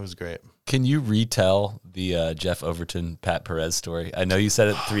 Can you retell the Jeff Overton, Pat Perez story? I know you said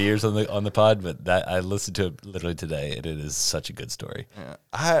it 3 years on the pod, but that I listened to it literally today, and it is such a good story. Yeah.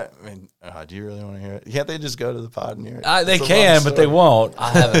 I mean, do you really want to hear it? Can't they just go to the pod and hear it? They It's a can, long but they story. won't. I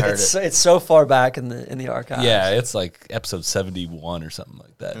haven't heard it. It's so far back in the archives. Yeah, it's like episode 71 or something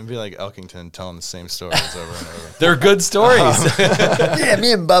like that. It'd be like Elkington telling the same stories over and over. They're good stories. Yeah,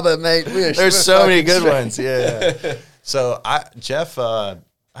 me and Bubba, mate. There's so many good ones. Yeah. So Jeff,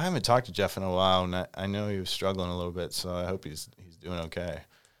 I haven't talked to Jeff in a while, and I know he was struggling a little bit, so I hope he's doing okay.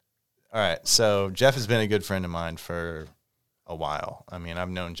 All right, so Jeff has been a good friend of mine for a while. I mean, I've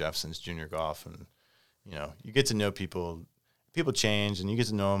known Jeff since junior golf, and you get to know people. People change, and you get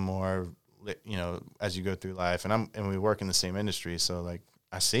to know them more, as you go through life. And we work in the same industry, so like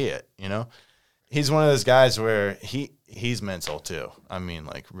I see it. He's one of those guys where he's mental too. I mean,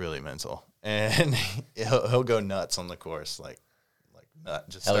 like really mental, and he'll go nuts on the course, like.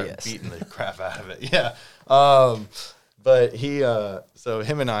 Just Hell start yes. beating the crap out of it. Yeah. But so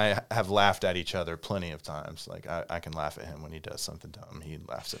him and I have laughed at each other plenty of times. Like I can laugh at him when he does something dumb. He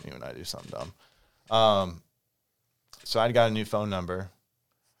laughs at me when I do something dumb. So I got a new phone number,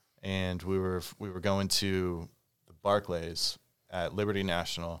 and we were going to the Barclays at Liberty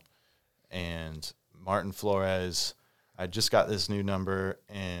National, and Martin Flores. I just got this new number,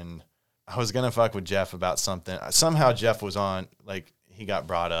 and I was gonna fuck with Jeff about something. Somehow Jeff was on, like, he got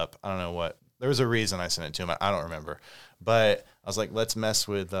brought up. I don't know what. There was a reason I sent it to him. I don't remember. But I was like, let's mess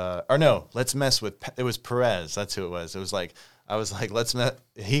with, it was Perez. That's who it was. It was like, I was like,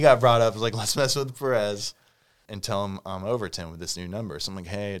 he got brought up. I was like, let's mess with Perez and tell him I'm Overton with this new number. So I'm like,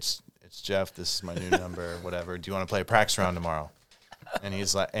 hey, it's Jeff. This is my new number, whatever. Do you want to play a practice round tomorrow? And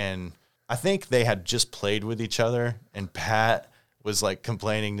he's like, and I think they had just played with each other, and Pat was like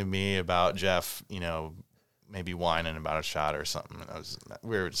complaining to me about Jeff, maybe whining about a shot or something. And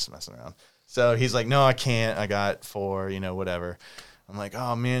we were just messing around. So he's like, no, I can't. I got 4, whatever. I'm like,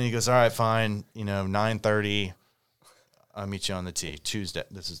 oh man. He goes, all right, fine. 9:30. I'll meet you on the tee Tuesday.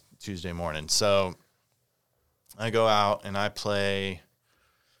 This is Tuesday morning. So I go out and I play.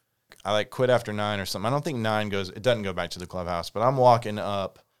 I like quit after 9 or something. I don't think 9 goes. It doesn't go back to the clubhouse. But I'm walking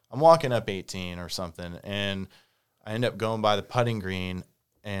up 18 or something, and I end up going by the putting green,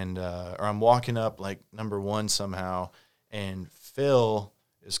 and or I'm walking up like number 1 somehow, and Phil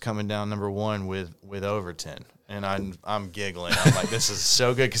is coming down number 1 with Overton, and I'm giggling. I'm like, this is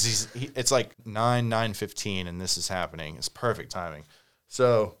so good because it's like 9:15, and this is happening. It's perfect timing.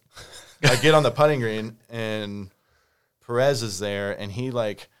 So I get on the putting green, and Perez is there, and he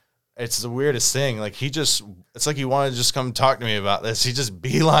like. It's the weirdest thing. Like it's like he wanted to just come talk to me about this. He just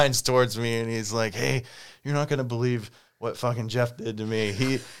beelines towards me, and he's like, "Hey, you're not gonna believe what fucking Jeff did to me.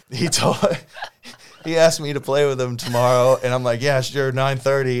 He asked me to play with him tomorrow," and I'm like, "Yeah, sure,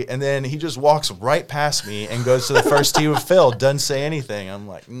 9:30." And then he just walks right past me and goes to the first tee with Phil. Doesn't say anything. I'm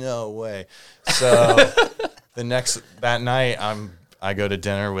like, "No way." So that night, I go to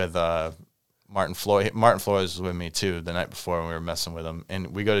dinner with Martin Floyd. Martin Floyd was with me too the night before when we were messing with him,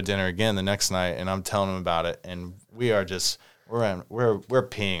 and we go to dinner again the next night, and I'm telling him about it, and we are just we're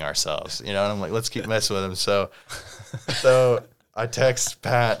peeing ourselves, you know. And I'm like, let's keep messing with him. So I text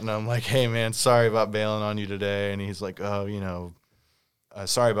Pat, and I'm like, hey man, sorry about bailing on you today, and he's like, oh, you know,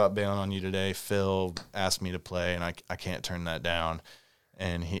 sorry about bailing on you today. Phil asked me to play, and I can't turn that down.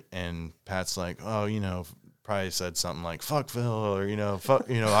 And Pat's like, oh, you know. Probably said something like "fuck Phil" or "fuck,"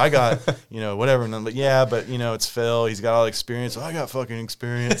 I got whatever. And I'm like, yeah, but it's Phil. He's got all the experience. I got fucking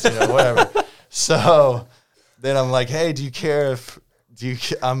experience, whatever. So then I'm like, hey, do you care if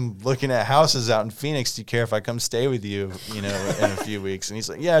I'm looking at houses out in Phoenix. Do you care if I come stay with you, in a few weeks? And he's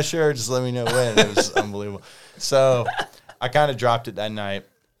like, yeah, sure. Just let me know when. It was unbelievable. So I kind of dropped it that night.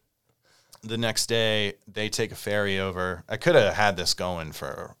 The next day they take a ferry over. I could have had this going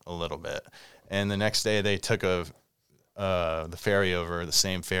for a little bit. And the next day they took the ferry over, the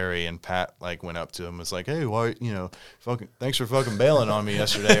same ferry, and Pat like went up to him and was like, hey, why, thanks for fucking bailing on me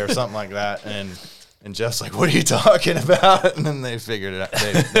yesterday or something like that. And Jeff's like, what are you talking about? And then they figured it out.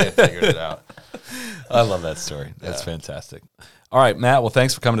 They figured it out. I love that story. That's fantastic. All right, Matt. Well,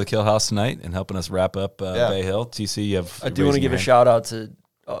 thanks for coming to the Kill House tonight and helping us wrap up Bay Hill. TC, you have. I do want to give a shout out to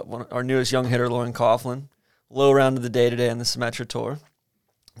our newest young hitter, Lauren Coughlin. Low round of the day today on the Symetra Tour.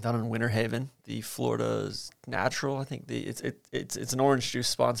 Down in Winter Haven, the Florida's Natural. I think it's an orange juice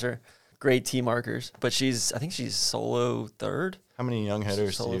sponsor. Great tee markers, but I think she's solo third. How many young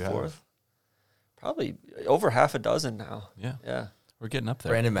hitters do you have? Fourth. Probably over half a dozen now. Yeah. We're getting up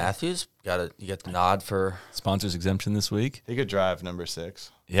there. Brandon Matthews, you got the nod for sponsors exemption this week. He could drive number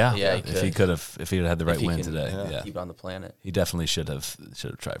 6. Yeah, he if he had the right win today. Yeah. Keep on the planet. He definitely should have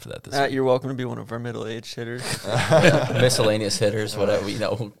tried for that this Matt, week. you're welcome to be one of our middle-aged hitters. Miscellaneous hitters, whatever,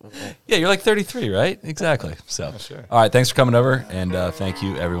 Yeah, you're like 33, right? Exactly. So, sure. All right, thanks for coming over, and thank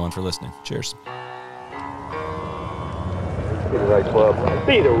you everyone for listening. Cheers. Be the right club.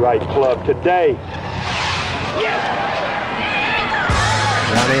 Be the right club today.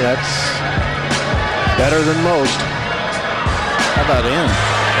 Johnny, that's better than most. How about in?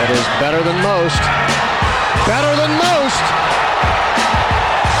 That is better than most. Better than most.